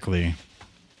exactly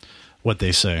what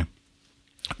they say.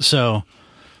 So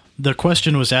the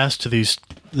question was asked to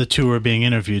the two who are being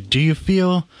interviewed, do you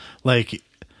feel like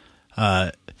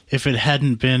if it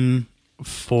hadn't been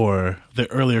for the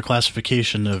earlier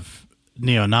classification of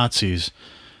neo-Nazis,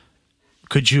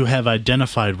 could you have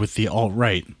identified with the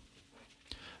alt-right?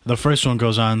 The first one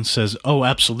goes on, says, oh,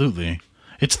 absolutely.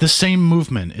 It's the same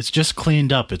movement. It's just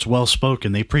cleaned up. It's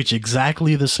well-spoken. They preach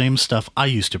exactly the same stuff I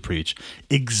used to preach.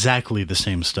 Exactly the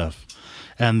same stuff.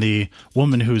 And the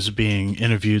woman who's being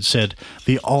interviewed said,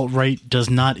 the alt-right does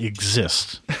not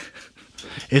exist.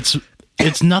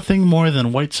 It's nothing more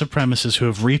than white supremacists who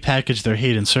have repackaged their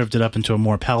hate and served it up into a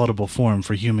more palatable form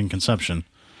for human consumption.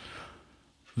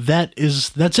 That's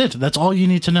it. That's all you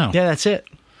need to know. Yeah, that's it.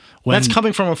 That's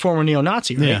coming from a former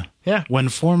neo-Nazi, right? Yeah. When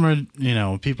former,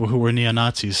 people who were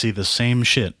neo-Nazis see the same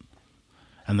shit,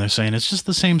 and they're saying it's just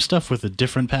the same stuff with a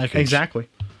different package. Exactly.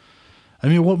 I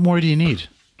mean, what more do you need?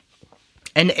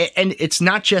 And it's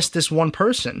not just this one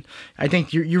person. I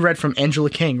think you read from Angela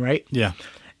King, right? Yeah.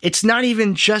 It's not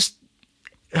even just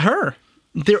her.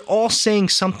 They're all saying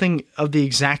something of the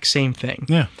exact same thing.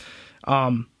 Yeah.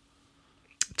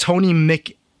 Tony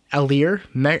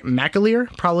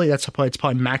McAleer, probably it's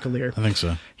probably McAleer. I think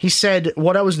so. He said,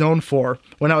 what I was known for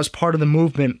when I was part of the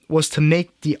movement was to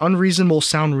make the unreasonable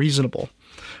sound reasonable.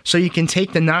 So you can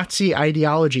take the Nazi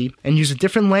ideology and use a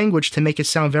different language to make it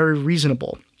sound very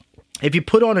reasonable. If you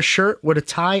put on a shirt with a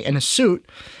tie and a suit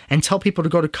and tell people to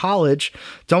go to college,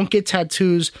 don't get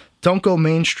tattoos, don't go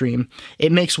mainstream,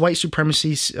 it makes white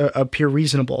supremacy appear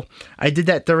reasonable. I did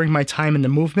that during my time in the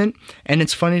movement, and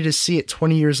it's funny to see it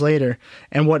 20 years later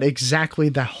and what exactly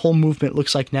the whole movement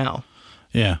looks like now.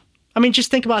 Yeah. I mean,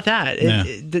 just think about that. Yeah.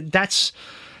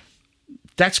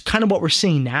 That's kind of what we're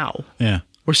seeing now. Yeah.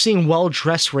 We're seeing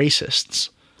well-dressed racists.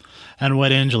 And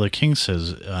what Angela King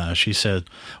says, she said,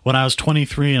 when I was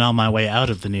 23 and on my way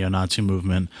out of the neo-Nazi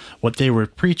movement, what they were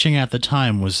preaching at the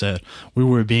time was that we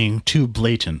were being too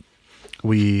blatant.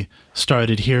 We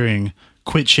started hearing,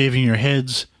 quit shaving your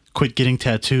heads, quit getting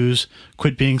tattoos,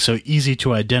 quit being so easy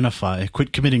to identify,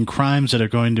 quit committing crimes that are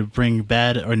going to bring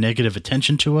bad or negative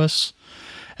attention to us.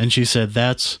 And she said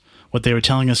that's what they were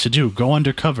telling us to do. Go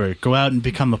undercover. Go out and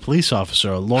become a police officer,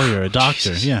 a lawyer, a doctor.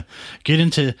 Jesus. Yeah. Get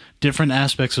into different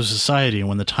aspects of society. And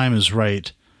when the time is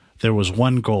right, there was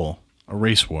one goal, a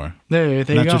race war. There you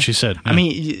go. That's what she said. Yeah. I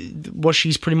mean, what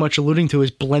she's pretty much alluding to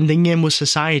is blending in with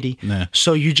society. Yeah.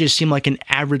 So you just seem like an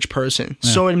average person.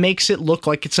 Yeah. So it makes it look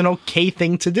like it's an okay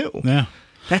thing to do. Yeah.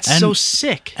 That's so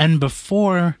sick. And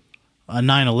before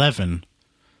 9/11,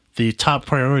 the top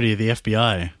priority of the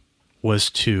FBI was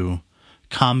to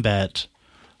combat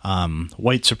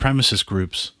white supremacist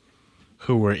groups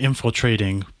who were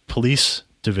infiltrating police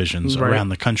divisions around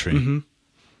the country. Mm-hmm.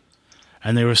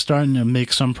 And they were starting to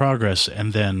make some progress,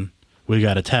 and then we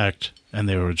got attacked, and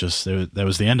they were just, that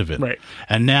was the end of it. Right.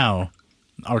 And now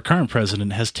our current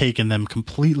president has taken them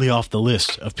completely off the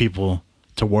list of people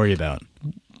to worry about.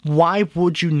 Why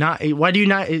would you not? Why do you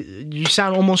not? You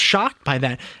sound almost shocked by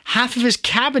that. Half of his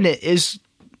cabinet is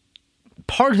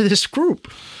part of this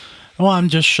group. Well, I'm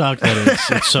just shocked that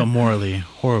it's so morally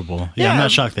horrible. Yeah, I'm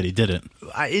not shocked that he did it.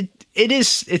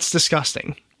 It's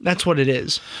disgusting. That's what it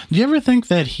is. Do you ever think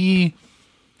that he,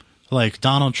 like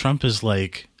Donald Trump, is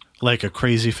like a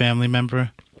crazy family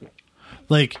member?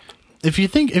 Like, if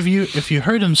you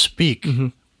heard him speak,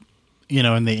 you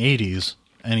know, in the 80s,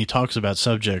 and he talks about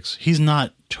subjects, he's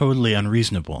not totally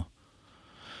unreasonable.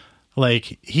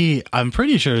 Like, I'm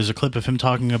pretty sure there's a clip of him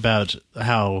talking about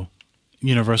how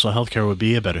universal healthcare would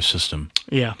be a better system.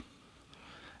 Yeah.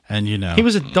 And, you know,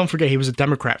 don't forget, he was a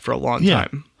Democrat for a long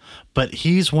time. But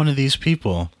he's one of these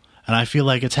people, and I feel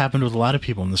like it's happened with a lot of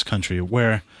people in this country,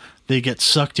 where they get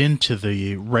sucked into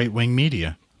the right-wing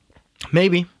media.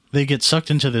 Maybe. They get sucked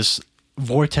into this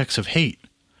vortex of hate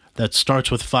that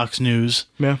starts with Fox News,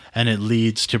 and it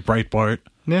leads to Breitbart,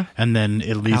 and then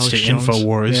it leads to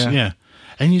InfoWars. Yeah.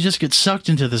 And you just get sucked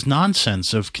into this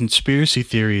nonsense of conspiracy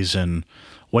theories and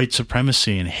white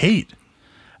supremacy and hate.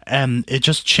 And it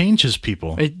just changes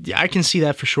people. I can see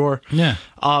that for sure. Yeah.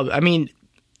 I mean,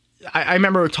 I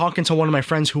remember talking to one of my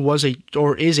friends who was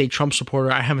is a Trump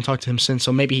supporter. I haven't talked to him since,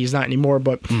 so maybe he's not anymore.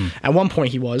 But at one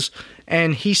point he was.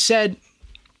 And he said,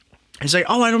 he's like,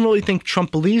 I don't really think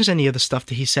Trump believes any of the stuff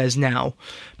that he says now.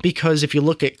 Because if you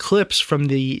look at clips from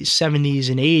the 70s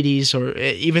and 80s or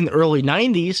even the early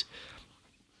 90s,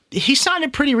 he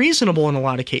sounded pretty reasonable in a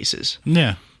lot of cases.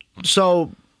 Yeah.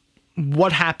 So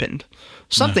what happened?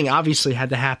 Something obviously had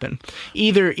to happen.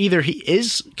 Either he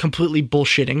is completely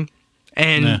bullshitting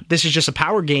and this is just a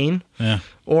power gain,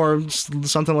 or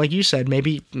something like you said.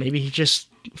 Maybe he just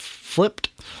flipped.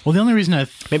 Well, the only reason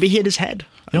maybe he hit his head.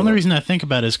 The only reason I think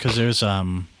about it is because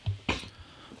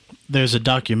there's a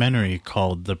documentary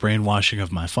called "The Brainwashing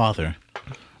of My Father"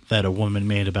 that a woman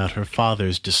made about her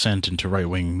father's descent into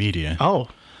right-wing media. Oh.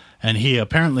 And he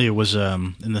apparently was,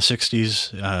 in the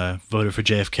 60s, voted for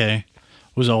JFK,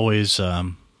 was always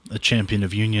a champion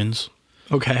of unions.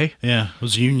 Okay. Yeah,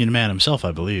 was a union man himself,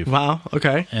 I believe. Wow,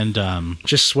 okay. And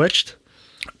just switched?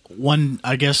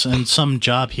 I guess, in some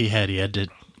job he had to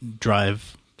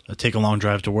take a long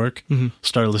drive to work,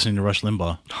 started listening to Rush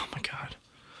Limbaugh. Oh, my God.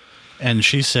 And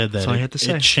she said that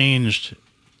it changed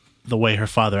the way her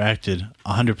father acted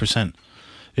 100%.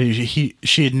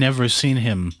 She had never seen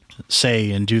him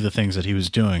say and do the things that he was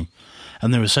doing,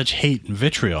 and there was such hate and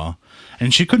vitriol,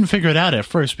 and she couldn't figure it out at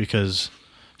first because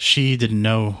she didn't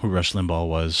know who Rush Limbaugh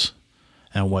was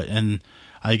and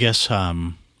I guess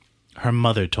her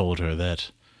mother told her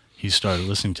that he started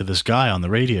listening to this guy on the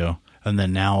radio, and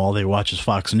then now all they watch is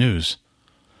Fox News,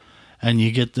 and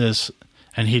you get this,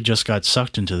 and he just got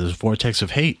sucked into this vortex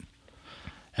of hate,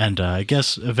 and I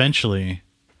guess eventually,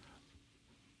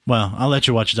 well, I'll let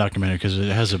you watch the documentary because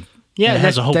it has a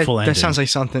hopeful ending. That sounds like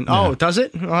something. Yeah. Oh, does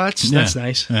it? Oh, that's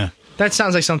nice. Yeah. That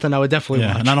sounds like something I would definitely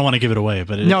watch. And I don't want to give it away,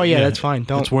 but that's fine.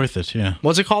 It's worth it. Yeah.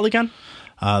 What's it called again?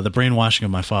 The Brainwashing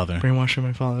of My Father. Brainwashing of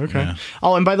My Father. Okay. Yeah.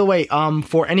 Oh, and by the way,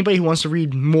 for anybody who wants to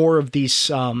read more of these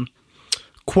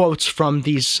quotes from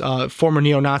these former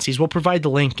neo-Nazis, we'll provide the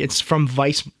link. It's from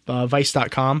Vice,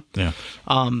 Vice.com. Yeah.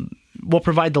 We'll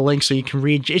provide the link so you can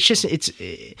read. It's just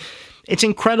it's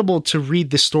incredible to read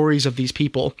the stories of these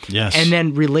people, and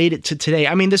then relate it to today.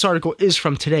 I mean, this article is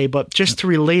from today, but just to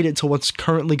relate it to what's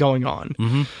currently going on,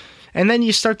 and then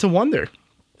you start to wonder.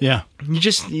 Yeah,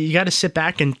 you got to sit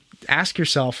back and ask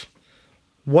yourself,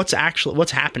 what's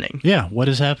happening? Yeah, what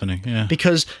is happening? Yeah,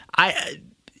 because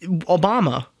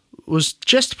Obama was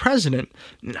just president.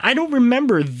 I don't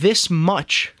remember this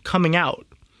much coming out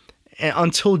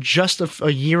until just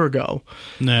a year ago.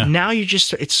 Yeah. Now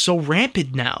it's so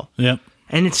rampant now. Yep.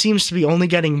 And it seems to be only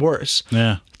getting worse.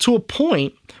 Yeah. To a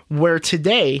point where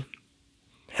today,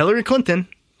 Hillary Clinton,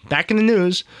 back in the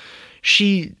news,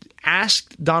 she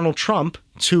asked Donald Trump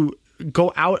to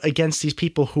go out against these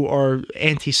people who are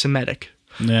anti-Semitic.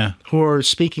 Yeah. Who are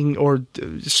speaking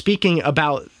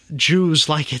about Jews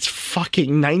like it's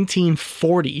fucking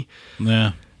 1940.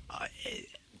 Yeah.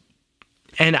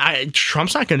 And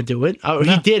Trump's not going to do it. No.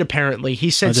 He did, apparently. He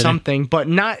said something, but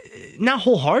not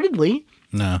wholeheartedly.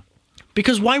 No.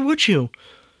 Because why would you?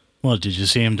 Well, did you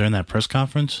see him during that press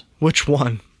conference? Which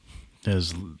one?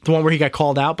 The one where he got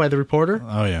called out by the reporter?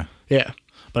 Oh, yeah. Yeah.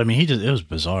 But I mean, it was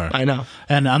bizarre. I know.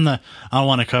 And I don't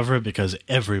want to cover it because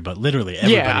literally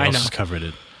everybody else has covered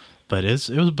it. But it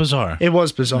was bizarre. It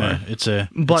was bizarre. Yeah, it's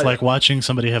like watching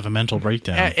somebody have a mental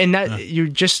breakdown. And you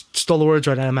just stole the words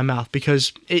right out of my mouth,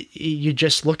 because you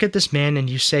just look at this man and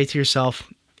you say to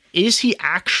yourself, is he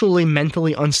actually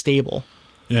mentally unstable?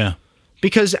 Yeah.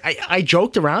 because I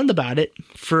joked around about it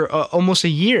for almost a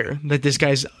year that this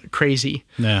guy's crazy.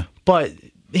 Yeah. But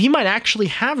he might actually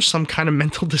have some kind of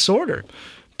mental disorder.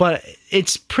 But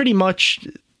it's pretty much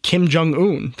Kim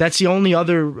Jong-un. That's the only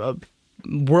other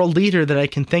world leader that I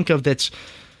can think of that's...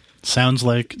 Sounds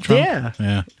like Trump.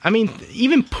 Yeah. I mean,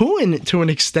 even Putin, to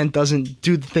an extent, doesn't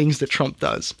do the things that Trump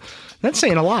does. That's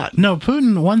saying a lot. No,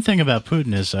 Putin, one thing about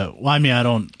Putin is, well, I mean, I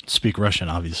don't speak Russian,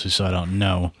 obviously, so I don't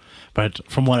know. But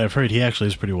from what I've heard, he actually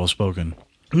is pretty well spoken.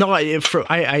 No, I've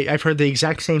heard the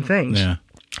exact same things. Yeah.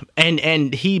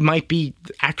 And he might be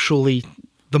actually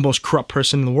the most corrupt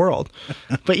person in the world.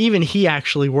 But even he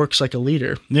actually works like a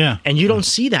leader. Yeah. And you don't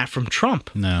see that from Trump.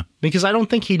 No. Because I don't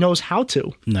think he knows how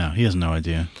to. No, he has no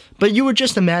idea. But you would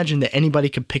just imagine that anybody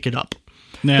could pick it up.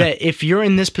 Yeah. That if you're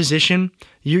in this position,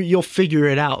 you'll figure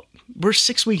it out. We're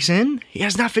 6 weeks in. He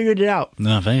has not figured it out.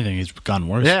 No, if anything, he's gotten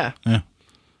worse. Yeah. Yeah.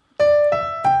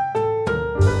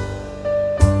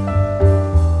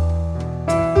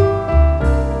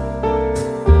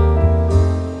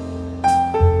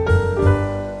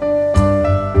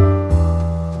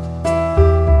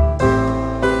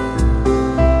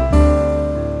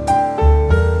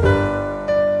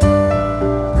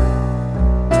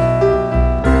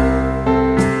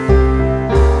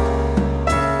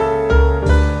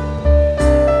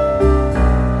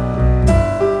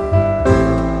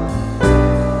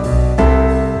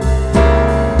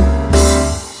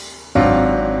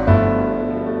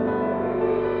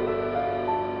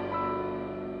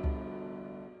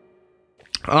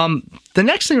 The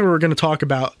next thing we're going to talk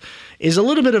about is a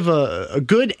little bit of a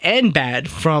good and bad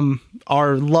from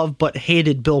our loved but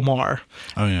hated Bill Maher.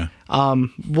 Oh, yeah.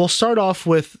 We'll start off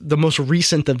with the most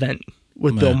recent event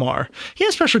with Bill Maher. He had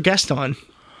a special guest on.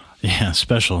 Yeah,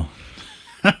 special.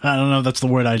 I don't know if that's the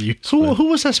word I'd use. Who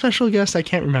was that special guest? I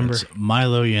can't remember. It's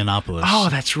Milo Yiannopoulos. Oh,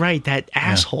 that's right. That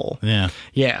asshole. Yeah.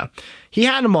 Yeah. He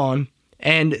had him on,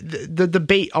 and the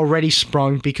debate already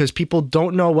sprung because people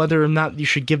don't know whether or not you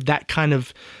should give that kind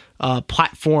of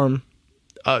platform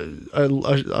a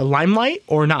limelight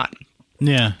or not.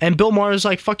 Yeah. And Bill Maher is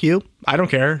like, fuck you. I don't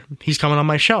care. He's coming on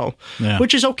my show. Yeah.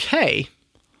 Which is okay.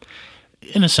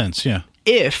 In a sense, yeah.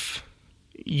 If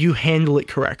you handle it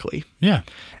correctly. Yeah.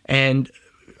 And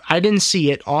I didn't see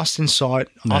it. Austin saw it.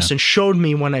 Yeah. Austin showed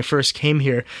me when I first came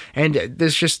here. And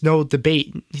there's just no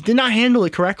debate. He did not handle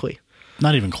it correctly.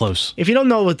 Not even close. If you don't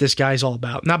know what this guy's all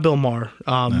about, not Bill Maher.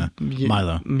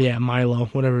 Milo. Yeah, Milo,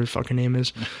 whatever his fucking name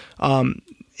is.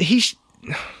 He's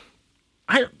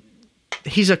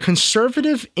a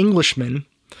conservative Englishman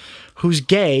who's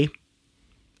gay,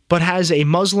 but has a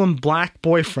Muslim black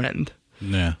boyfriend.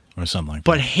 Yeah, or something like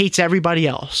but that. hates everybody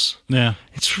else. Yeah.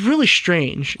 It's really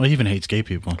strange. Well, he even hates gay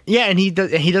people. Yeah, and he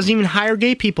doesn't even hire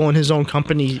gay people in his own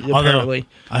company, apparently.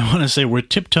 Although, I want to say we're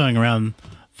tiptoeing around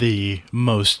the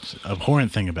most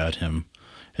abhorrent thing about him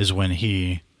is when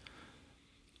he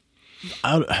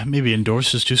maybe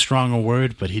endorses too strong a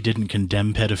word, but he didn't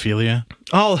condemn pedophilia.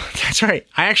 Oh, that's right.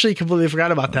 I actually completely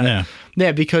forgot about that. Yeah.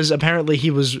 Yeah, because apparently he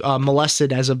was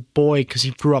molested as a boy because he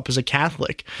grew up as a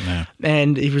Catholic. Yeah.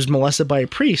 And he was molested by a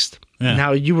priest. Yeah.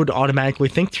 Now, you would automatically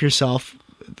think to yourself,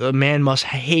 the man must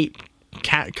hate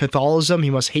Catholicism. He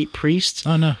must hate priests.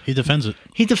 Oh, no. He defends it.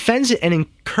 He defends it and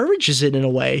encourages it in a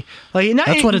way.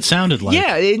 That's what it sounded like.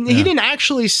 Yeah, he didn't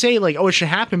actually say, like, oh, it should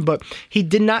happen, but he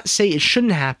did not say it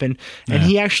shouldn't happen. And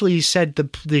he actually said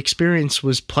the experience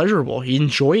was pleasurable. He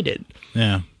enjoyed it.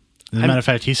 Yeah. As a matter of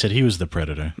fact, he said he was the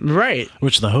predator. Right.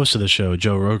 Which the host of the show,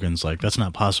 Joe Rogan's like, that's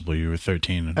not possible. You were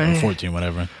 13 or 14,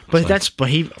 whatever. But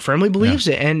he firmly believes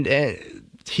it. And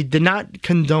he did not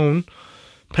condone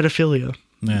pedophilia.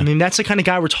 Yeah. I mean, that's the kind of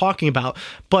guy we're talking about.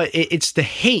 But it's the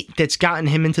hate that's gotten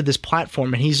him into this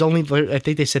platform. And he's only, I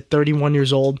think they said 31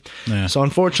 years old. Yeah. So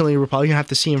unfortunately, we're probably going to have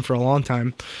to see him for a long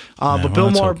time. But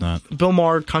Bill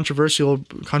Maher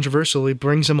controversially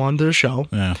brings him onto the show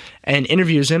and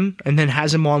interviews him and then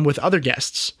has him on with other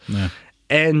guests. Yeah.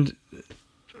 And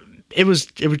it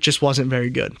just wasn't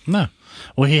very good. No.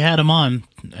 Well, he had him on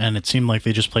and it seemed like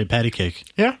they just played patty cake.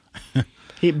 Yeah.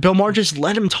 Bill Maher just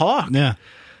let him talk. Yeah.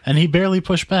 And he barely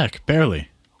pushed back, barely.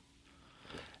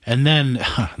 And then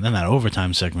that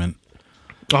overtime segment.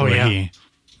 Oh, where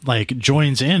he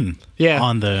joins in. Yeah.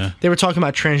 On the. They were talking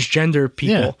about transgender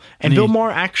people, yeah. and Bill Maher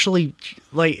actually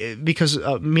because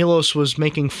Milos was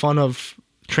making fun of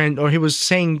or he was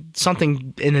saying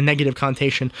something in a negative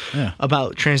connotation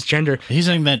about transgender. He's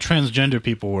saying that transgender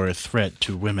people were a threat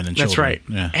to women and children. That's right.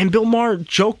 Yeah. And Bill Maher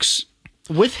jokes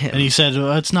with him. And he said,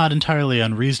 well, it's not entirely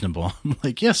unreasonable. I'm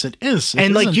like, yes, it is.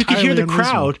 And you could hear the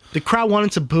crowd. The crowd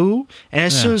wanted to boo. And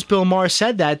as soon as Bill Maher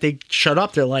said that, they shut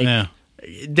up. They're like,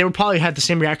 they would probably had the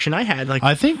same reaction I had. Like,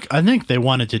 I think they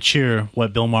wanted to cheer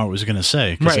what Bill Maher was going to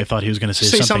say because they thought he was going to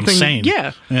say something sane.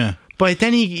 Yeah. But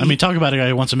then talk about a guy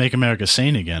who wants to make America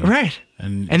sane again. Right.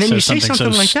 And then you say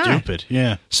something so like stupid. that.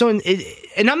 Yeah. So,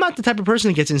 and I'm not the type of person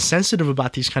that gets insensitive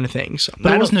about these kind of things.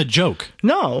 But it wasn't a joke.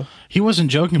 No. He wasn't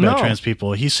joking about trans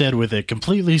people. He said with a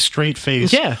completely straight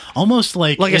face, almost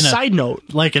like a side note.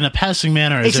 Like in a passing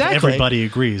manner, as if everybody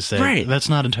agrees that that's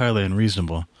not entirely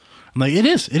unreasonable. I'm like, it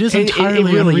is entirely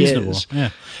really unreasonable. Is. Yeah.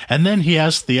 And then he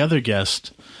asked the other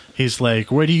guest, he's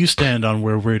like, where do you stand on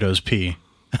where weirdos pee?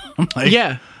 I'm like,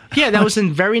 Yeah, that was the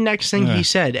very next thing he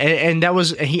said, and that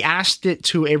was he asked it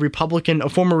to a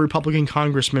former Republican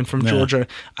congressman from Georgia.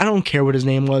 I don't care what his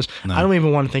name was. No. I don't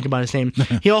even want to think about his name.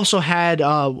 He also had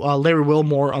Larry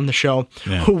Wilmore on the show,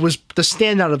 who was the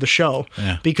standout of the show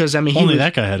because I mean,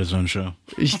 that guy had his own show.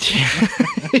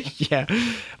 Yeah,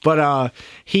 but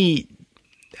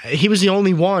he was the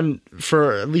only one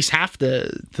for at least half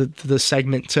the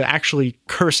segment to actually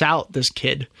curse out this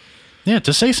kid. Yeah,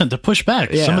 to say something, to push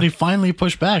back. Yeah. Somebody finally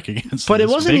pushed back against. But it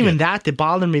wasn't even that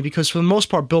bothered me because for the most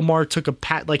part, Bill Maher took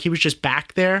he was just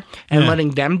back there and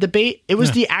letting them debate. It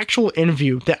was the actual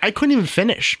interview that I couldn't even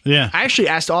finish. Yeah, I actually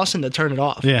asked Austin to turn it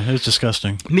off. Yeah, it was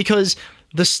disgusting because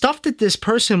the stuff that this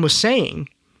person was saying,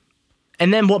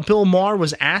 and then what Bill Maher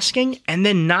was asking, and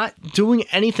then not doing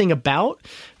anything about,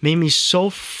 made me so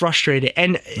frustrated.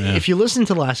 And if you listen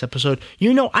to the last episode,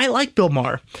 I like Bill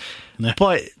Maher,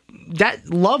 but that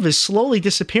love is slowly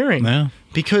disappearing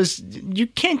because you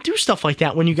can't do stuff like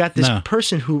that when you got this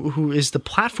person who is the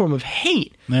platform of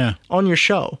hate on your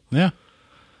show. Yeah.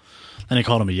 And they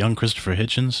called him a young Christopher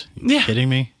Hitchens. You kidding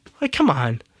me? Like, come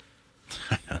on.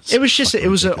 It was just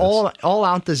an all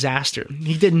out disaster.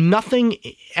 He did nothing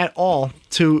at all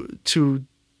to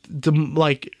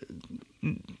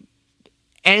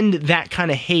end that kind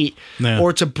of hate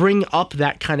or to bring up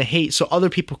that kind of hate so other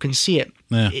people can see it.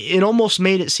 Yeah. It almost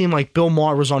made it seem like Bill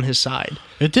Maher was on his side.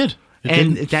 It did.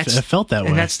 It felt that way.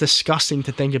 And that's disgusting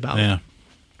to think about. Yeah.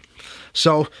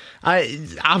 So,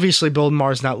 obviously Bill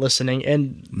Maher's not listening,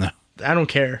 and I don't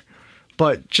care.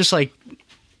 But just like,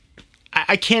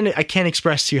 I can't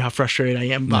express to you how frustrated I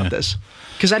am about this.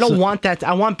 Because I don't want that.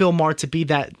 I want Bill Maher to be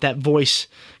that voice.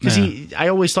 Because I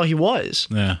always thought he was.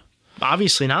 Yeah.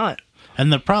 Obviously not.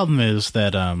 And the problem is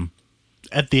that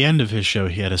at the end of his show,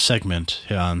 he had a segment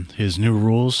on his new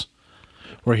rules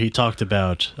where he talked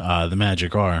about the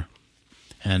magic R.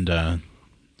 And a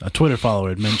Twitter follower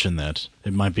had mentioned that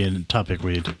it might be a topic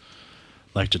we'd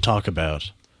like to talk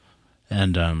about.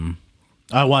 And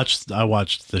I watched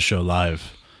the show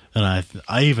live, and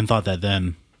I even thought that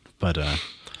then, but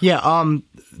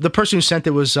the person who sent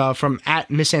it was from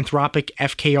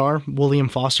 @misanthropicFKR, William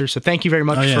Foster. So thank you very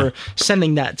much for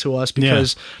sending that to us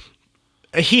because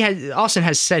Austin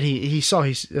has said he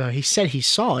said he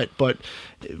saw it, but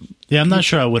I'm not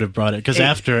sure I would have brought it because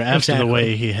after the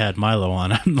way he had Milo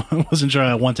on, I wasn't sure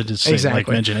I wanted to say,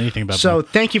 mention anything about. So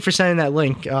thank you for sending that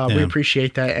link. We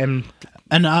appreciate that,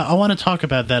 and I want to talk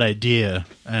about that idea,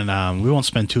 and we won't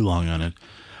spend too long on it.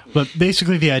 But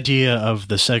basically, the idea of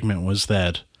the segment was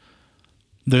that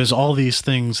there's all these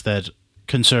things that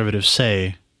conservatives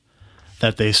say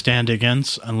that they stand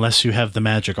against unless you have the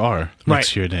magic R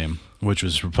next to your name, which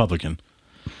was Republican.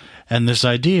 And this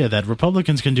idea that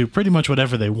Republicans can do pretty much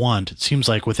whatever they want, it seems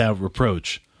like without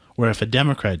reproach, where if a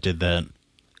Democrat did that,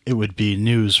 it would be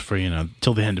news for,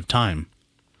 till the end of time.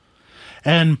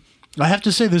 And I have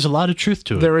to say there's a lot of truth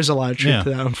to it. There is a lot of truth to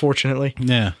that, unfortunately.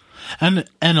 Yeah. And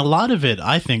a lot of it,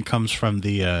 I think, comes from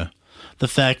the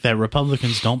fact that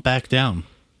Republicans don't back down.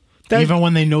 Even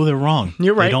when they know they're wrong.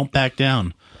 You're right. They don't back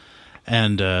down.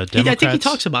 And Democrats... I think he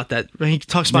talks about that. He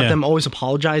talks about them always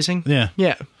apologizing. Yeah.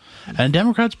 Yeah. And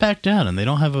Democrats back down, and they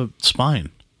don't have a spine.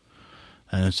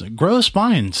 And it's like, grow a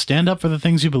spine. Stand up for the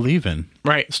things you believe in.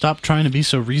 Right. Stop trying to be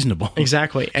so reasonable.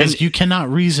 Exactly. Because you cannot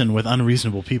reason with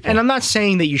unreasonable people. And I'm not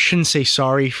saying that you shouldn't say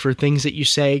sorry for things that you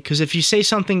say, because if you say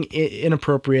something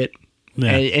inappropriate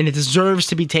and it deserves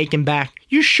to be taken back,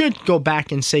 you should go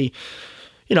back and say,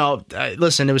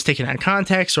 listen, it was taken out of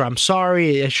context, or I'm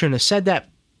sorry, I shouldn't have said that.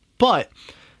 But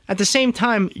at the same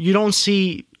time, you don't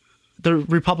see the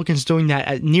Republicans doing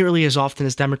that nearly as often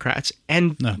as Democrats.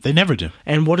 And no, they never do.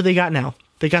 And what do they got now?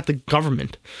 They got the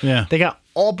government. Yeah. They got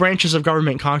all branches of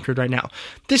government conquered right now.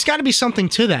 There's got to be something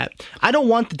to that. I don't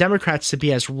want the Democrats to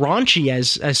be as raunchy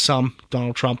as some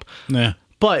Donald Trump. Yeah.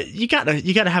 But you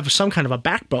gotta have some kind of a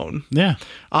backbone. Yeah.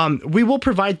 We will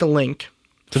provide the link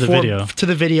to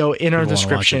the video in our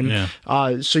description,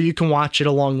 so you can watch it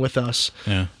along with us.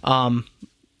 Yeah.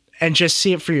 And just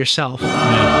see it for yourself.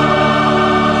 Yeah.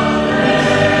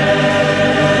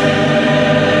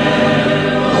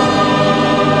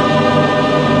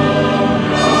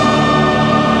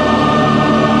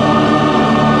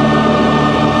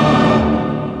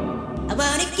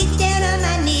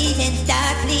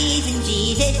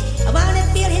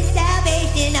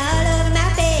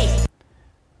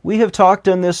 have talked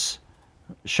on this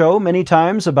show many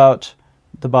times about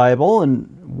the Bible and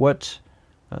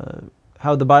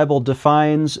how the Bible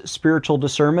defines spiritual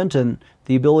discernment and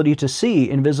the ability to see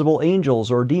invisible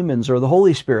angels or demons or the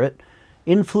Holy Spirit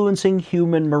influencing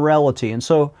human morality. And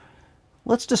so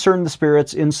let's discern the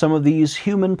spirits in some of these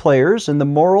human players, and the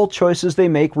moral choices they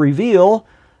make reveal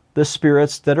the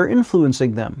spirits that are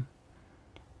influencing them.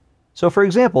 So, for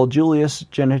example, Julius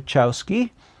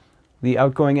Genachowski, the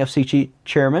outgoing FCC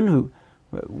chairman who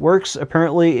works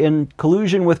apparently in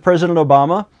collusion with President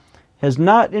Obama, has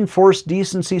not enforced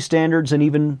decency standards in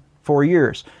even 4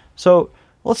 years. So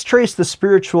let's trace the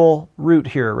spiritual root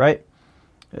here, right?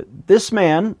 This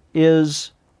man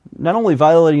is not only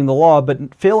violating the law,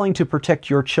 but failing to protect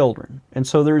your children. And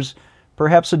so there's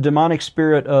perhaps a demonic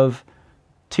spirit of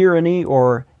tyranny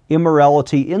or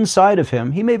immorality inside of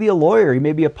him. He may be a lawyer, he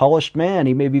may be a polished man,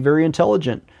 he may be very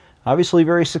intelligent, obviously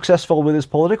very successful with his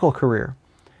political career.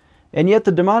 And yet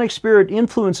the demonic spirit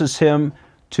influences him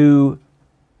to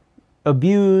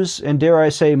abuse and, dare I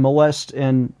say, molest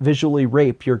and visually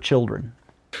rape your children.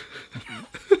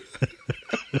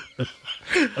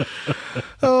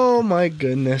 Oh my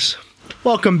goodness.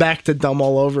 Welcome back to Dumb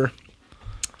All Over.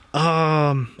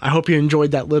 I hope you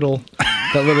enjoyed that little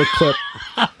clip.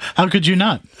 How could you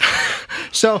not?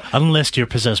 So, unless you're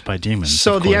possessed by demons.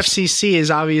 So the FCC is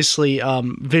obviously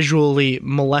visually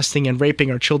molesting and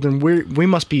raping our children. We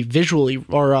must be visually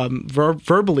or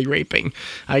verbally raping,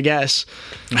 I guess.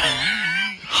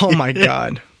 Oh my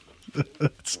God.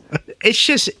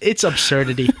 It's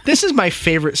absurdity. This is my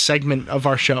favorite segment of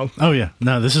our show. Oh yeah.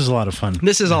 No, this is a lot of fun.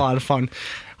 This is a lot of fun.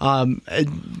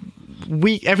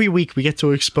 Every week we get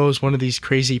to expose one of these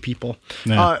crazy people.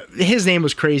 Yeah. His name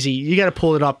was crazy. You got to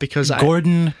pull it up because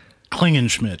Gordon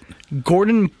Klingenschmitt.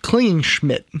 Gordon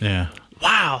Klingenschmitt. Yeah.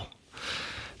 Wow.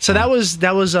 So that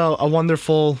was a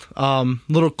wonderful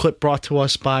little clip brought to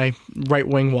us by Right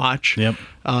Wing Watch. Yep.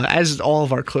 As all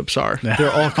of our clips are.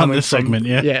 They're all coming on this from, segment,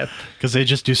 yeah. Yeah. Because they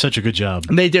just do such a good job.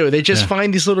 They do. They just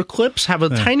find these little clips, have a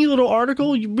tiny little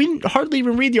article. We hardly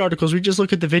even read the articles. We just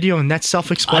look at the video, and that's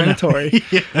self-explanatory.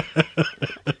 Yeah.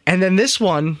 And then this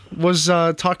one was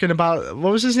talking about,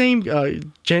 what was his name?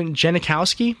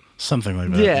 Janikowski? Something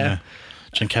like that. Yeah.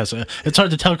 Jankowski. It's hard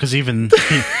to tell because even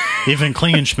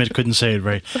Klingenschmitt couldn't say it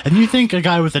right. And you think a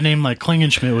guy with a name like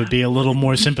Klingenschmitt would be a little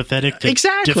more sympathetic to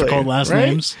difficult last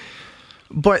names?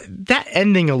 But that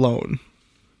ending alone,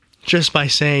 just by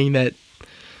saying that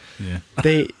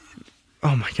they,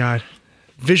 oh my God,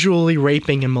 visually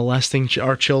raping and molesting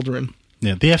our children.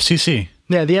 Yeah, the FCC.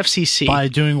 Yeah, the FCC. By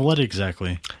doing what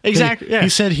exactly? Exactly. He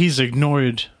said he's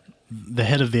ignored the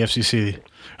head of the FCC.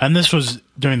 And this was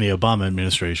during the Obama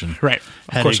administration. Right.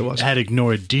 Of course it was. Had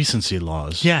ignored decency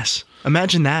laws. Yes.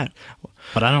 Imagine that.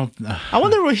 But I don't... I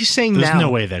wonder what he's saying there's now. There's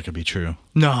no way that could be true.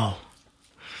 No.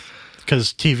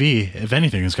 Because TV, if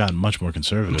anything, has gotten much more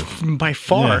conservative. By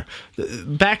far. Yeah.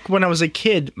 Back when I was a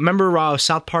kid, remember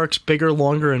South Park's Bigger,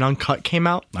 Longer, and Uncut came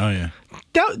out? Oh, yeah.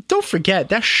 Don't forget,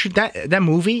 that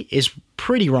movie is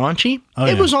pretty raunchy. Oh,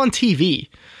 it was on TV.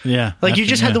 Yeah. Like, you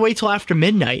just had to wait till after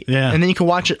midnight. Yeah. And then you could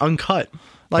watch it uncut.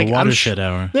 Like, the Watershed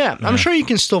Hour. Yeah, I'm sure you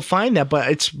can still find that,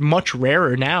 but it's much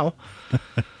rarer now.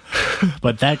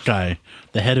 But that guy,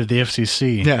 the head of the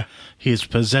FCC, he is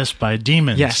possessed by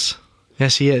demons. Yes.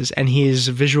 Yes, he is. And he is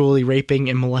visually raping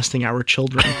and molesting our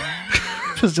children.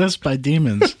 Possessed by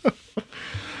demons.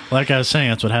 Like I was saying,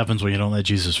 that's what happens when you don't let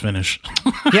Jesus finish.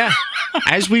 Yeah.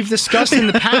 As we've discussed in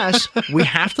the past, we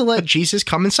have to let Jesus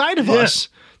come inside of us.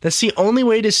 That's the only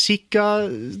way to seek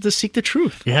the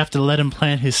truth. You have to let him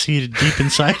plant his seed deep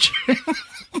inside you.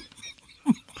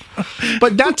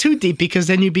 But not too deep, because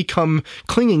then you become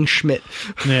Klingenschmitt.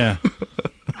 Yeah.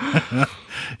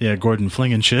 Yeah, Gordon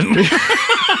Flingenschmitt.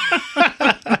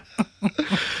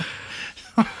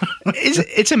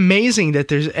 It's amazing that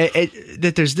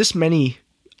there's this many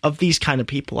of these kind of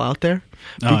people out there,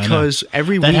 because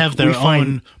every week that have their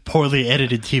own poorly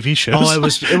edited TV shows. Oh, it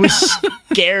was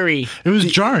scary. It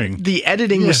was jarring. The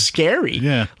editing was scary.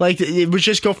 Yeah, like it would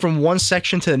just go from one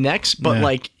section to the next, but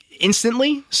like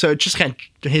instantly. So it just kind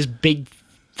of his big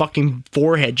fucking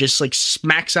forehead just like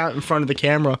smacks out in front of the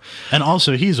camera. And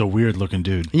also, he's a weird looking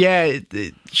dude. Yeah,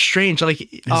 strange. Like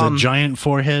he has a giant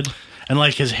forehead, and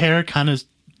like his hair kind of.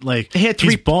 Like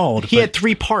he's bald. He had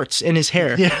 3 parts in his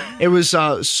hair. Yeah. It was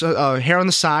hair on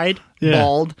the side,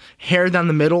 bald, hair down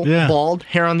the middle, bald,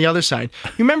 hair on the other side.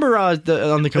 You remember on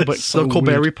the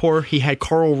Colbert Report, he had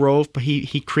Karl Rove, but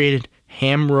he created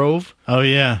Ham Rove. Oh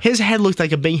yeah. His head looked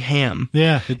like a big ham.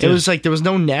 Yeah, it was like there was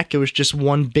no neck. It was just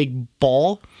one big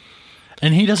ball.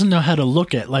 And he doesn't know how to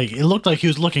look at. Like it looked like he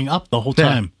was looking up the whole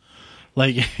time.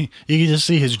 Like you could just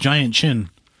see his giant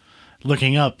chin.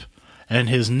 looking up, and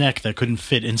his neck that couldn't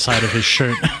fit inside of his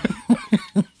shirt.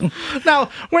 Now,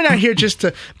 we're not here just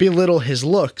to belittle his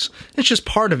looks. It's just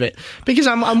part of it. Because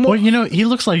I'm Well, he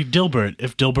looks like Dilbert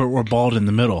if Dilbert were bald in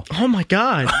the middle. oh my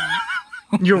God.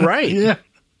 You're right. Yeah.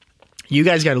 You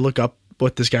guys got to look up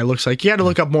what this guy looks like. You got to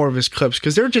look up more of his clips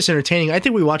because they're just entertaining. I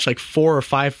think we watched like 4 or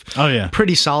 5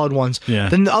 pretty solid ones. Yeah.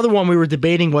 Then the other one we were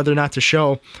debating whether or not to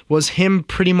show was him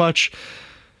pretty much,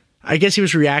 I guess he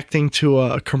was reacting to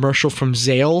a commercial from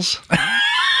Zales.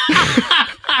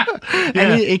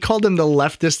 And he called him the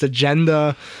leftist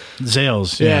agenda.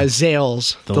 Zales. Yeah, Yeah.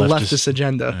 Zales. The leftist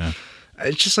agenda. Yeah.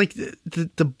 It's just like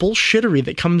the bullshittery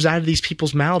that comes out of these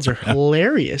people's mouths are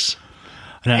hilarious.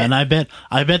 And I bet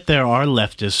there are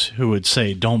leftists who would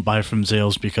say don't buy from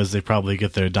Zales because they probably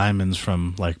get their diamonds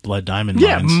from like blood diamond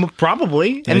Yeah, mines.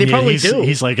 probably. And they probably do.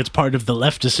 He's like, it's part of the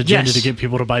leftist agenda Yes. to get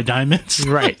people to buy diamonds.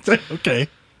 Right. Okay.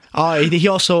 He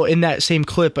also, in that same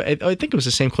clip, I think it was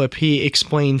the same clip, he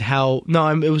explained how, no,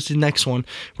 it was the next one,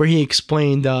 where he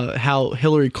explained how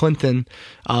Hillary Clinton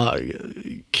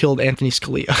killed Anthony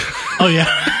Scalia. Oh, yeah.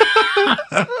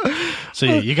 So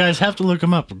you guys have to look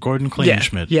him up, Gordon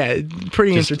Kleinschmidt. Yeah,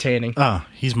 pretty entertaining. Oh,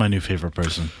 he's my new favorite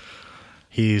person.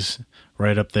 He's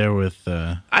right up there with...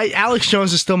 Alex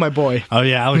Jones is still my boy. Oh,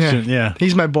 yeah, Alex Jones, yeah.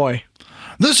 He's my boy.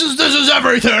 This is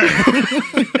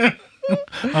everything!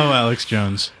 Oh, Alex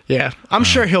Jones. Yeah, I'm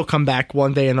sure he'll come back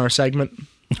one day in our segment.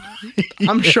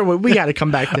 I'm sure we got to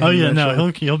come back to him. Oh, yeah, eventually.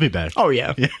 no, he'll be back. Oh,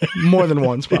 yeah. More than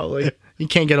once, probably. You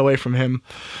can't get away from him.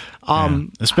 Yeah.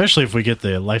 Especially if we get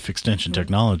the life extension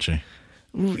technology.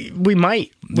 We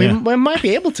might. We might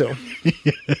be able to.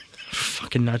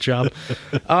 Fucking nut job.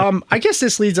 I guess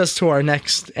this leads us to our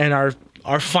next and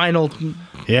our final.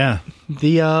 Yeah.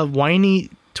 The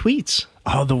whiny tweets.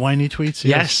 Oh, the whiny tweets?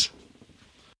 Yes.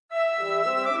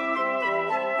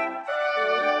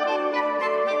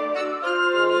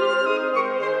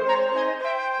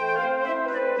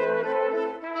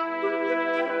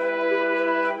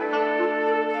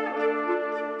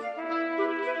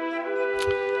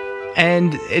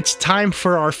 And it's time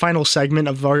for our final segment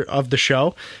of the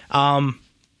show.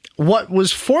 What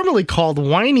was formerly called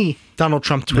whiny Donald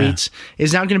Trump tweets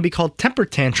is now going to be called temper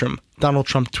tantrum Donald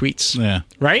Trump tweets. Yeah.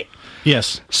 Right?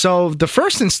 Yes. So the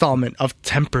first installment of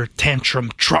temper tantrum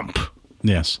Trump.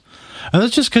 Yes. And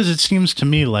that's just because it seems to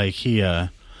me like he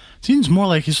seems more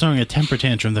like he's throwing a temper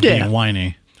tantrum than being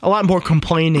whiny. A lot more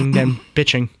complaining than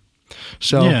bitching.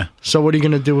 So, what are you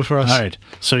going to do for us? All right.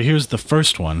 So here's the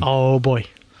first one. Oh, boy.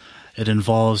 It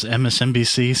involves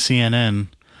MSNBC, CNN,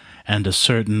 and a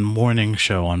certain morning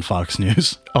show on Fox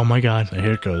News. Oh, my God. So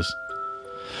here it goes.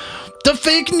 The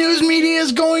fake news media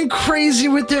is going crazy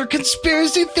with their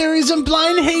conspiracy theories and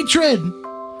blind hatred.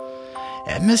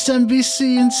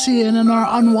 MSNBC and CNN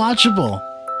are unwatchable.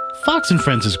 Fox and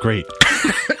Friends is great.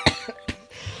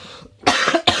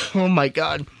 Oh, my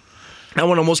God. That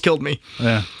one almost killed me.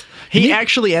 Yeah. He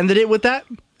actually ended it with that?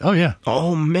 Oh, yeah.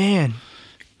 Oh, man.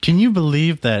 Can you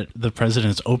believe that the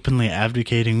president's openly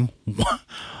advocating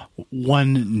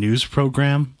one news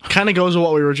program? Kind of goes with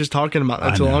what we were just talking about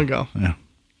not too long ago. Yeah.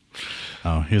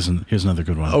 Oh, here's another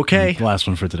good one. Okay. The last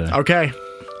one for today. Okay.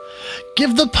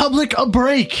 Give the public a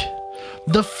break.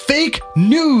 The fake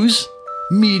news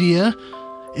media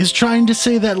is trying to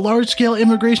say that large-scale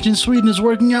immigration in Sweden is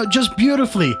working out just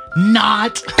beautifully.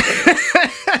 Not.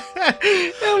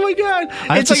 Oh my God!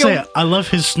 I have to say, I love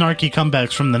his snarky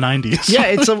comebacks from the 90s. Yeah,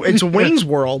 it's a Wayne's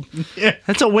World. Yeah.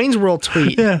 That's a Wayne's World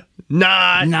tweet. Yeah.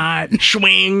 Not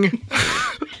swing.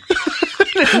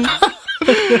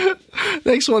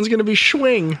 Next one's gonna be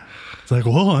swing. It's like,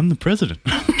 whoa, I'm the president.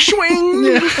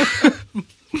 Swing.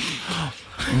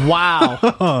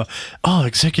 Wow. Oh,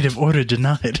 executive order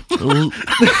denied.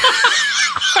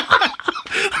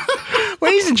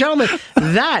 Ladies and gentlemen,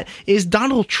 that is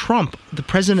Donald Trump, the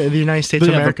president of the United States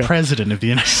of America, the president of the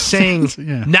United saying, States.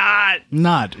 Yeah.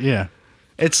 not. Yeah.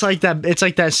 It's like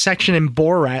that section in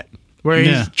Borat where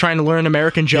he's trying to learn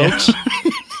American jokes.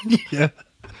 Yeah.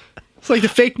 It's like the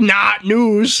fake not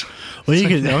news. Well,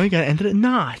 you gotta end it at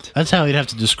not. That's how you'd have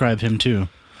to describe him too.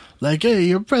 Like, hey,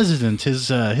 your president, his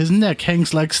neck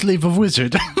hangs like sleeve of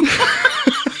wizard.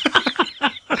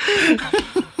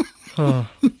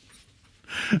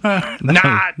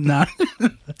 Not. No,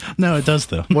 it does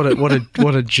though.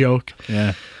 What a joke.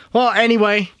 Yeah. Well,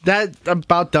 anyway, that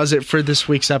about does it for this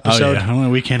week's episode. Oh yeah,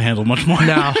 we can't handle much more.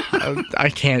 No,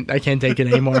 I can't take it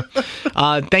anymore.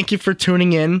 Thank you for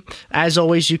tuning in. As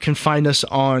always, you can find us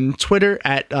on Twitter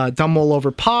at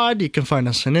DumbAllOverPod. You can find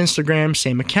us on Instagram,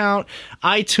 same account.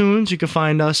 iTunes, you can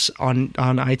find us on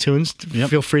iTunes. Yep.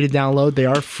 Feel free to download; they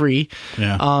are free.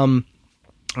 Yeah.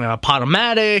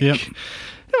 Podomatic. Yep.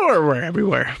 We're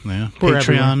everywhere. Yeah. We're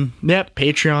Patreon. everywhere. Yep,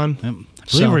 Patreon. Yep.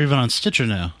 I believe we're even on Stitcher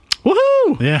now.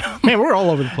 Woohoo! Yeah. Man, we're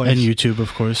all over the place. And YouTube,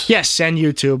 of course. Yes, and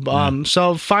YouTube.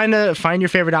 So find your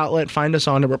favorite outlet. Find us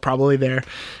on it. We're probably there.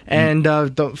 And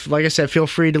like I said, feel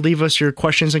free to leave us your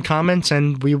questions and comments,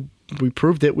 and we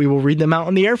proved it. We will read them out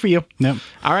on the air for you. Yep.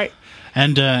 All right.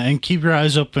 And keep your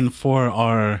eyes open for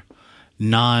our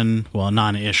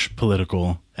non-ish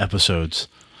political episodes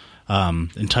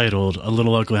entitled "A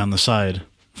Little Ugly on the Side."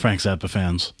 Frank Zappa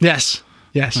fans. Yes.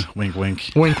 Wink,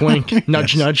 wink. Wink, wink.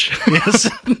 Nudge, nudge. Yes.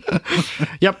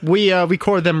 Yep. We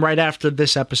record them right after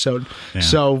this episode,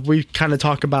 so we kind of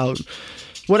talk about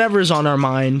whatever is on our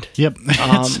mind. Yep.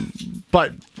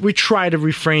 But we try to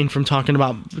refrain from talking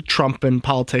about Trump and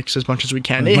politics as much as we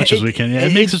can. As much as we can. Yeah,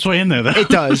 it makes its way in there, though. It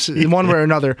does, in one way or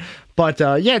another. But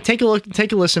take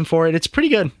a listen for it. It's pretty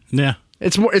good. Yeah.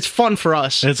 It's fun for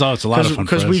us. It's a lot of fun for us.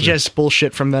 Because we just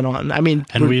bullshit from then on. I mean,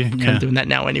 and we're kind of doing that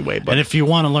now anyway. But. And if you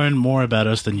want to learn more about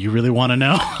us, then you really want to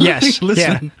know. Yes.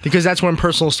 Listen. Yeah, because that's when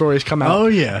personal stories come out. Oh,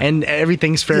 yeah. And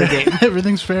everything's fair game.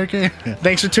 Everything's fair game. Yeah.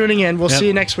 Thanks for tuning in. We'll see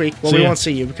you next week. Well, we won't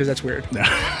see you because that's weird.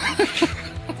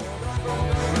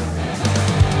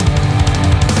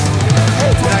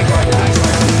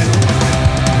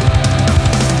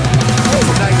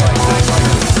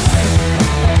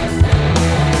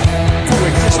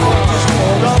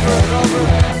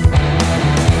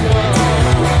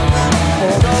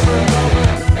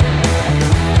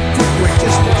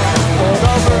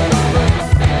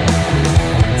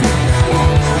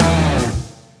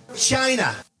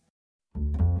 China.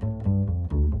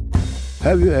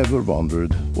 Have you ever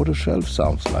wondered what a shelf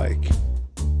sounds like?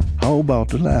 How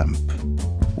about a lamp?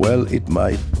 Well, it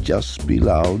might just be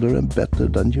louder and better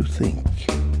than you think.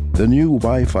 The new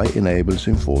Wi-Fi enabled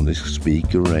symphonic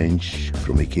speaker range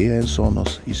from IKEA and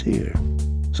Sonos is here.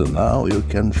 So now you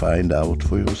can find out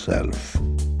for yourself.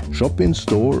 Shop in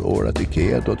store or at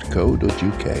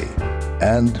ikea.co.uk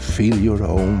and fill your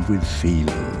home with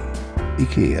feeling.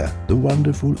 IKEA, the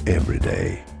wonderful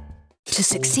everyday. To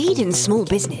succeed in small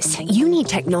business, you need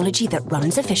technology that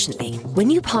runs efficiently. When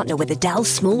you partner with a Dell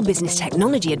Small Business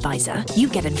Technology Advisor, you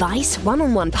get advice,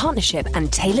 one-on-one partnership,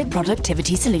 and tailored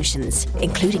productivity solutions,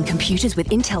 including computers with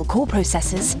Intel Core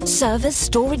processors, servers,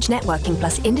 storage, networking,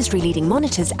 plus industry-leading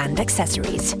monitors and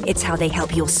accessories. It's how they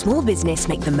help your small business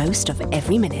make the most of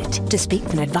every minute. To speak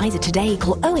with an advisor today,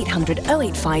 call 0800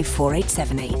 085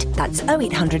 4878. That's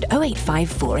 0800 085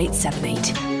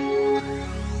 4878.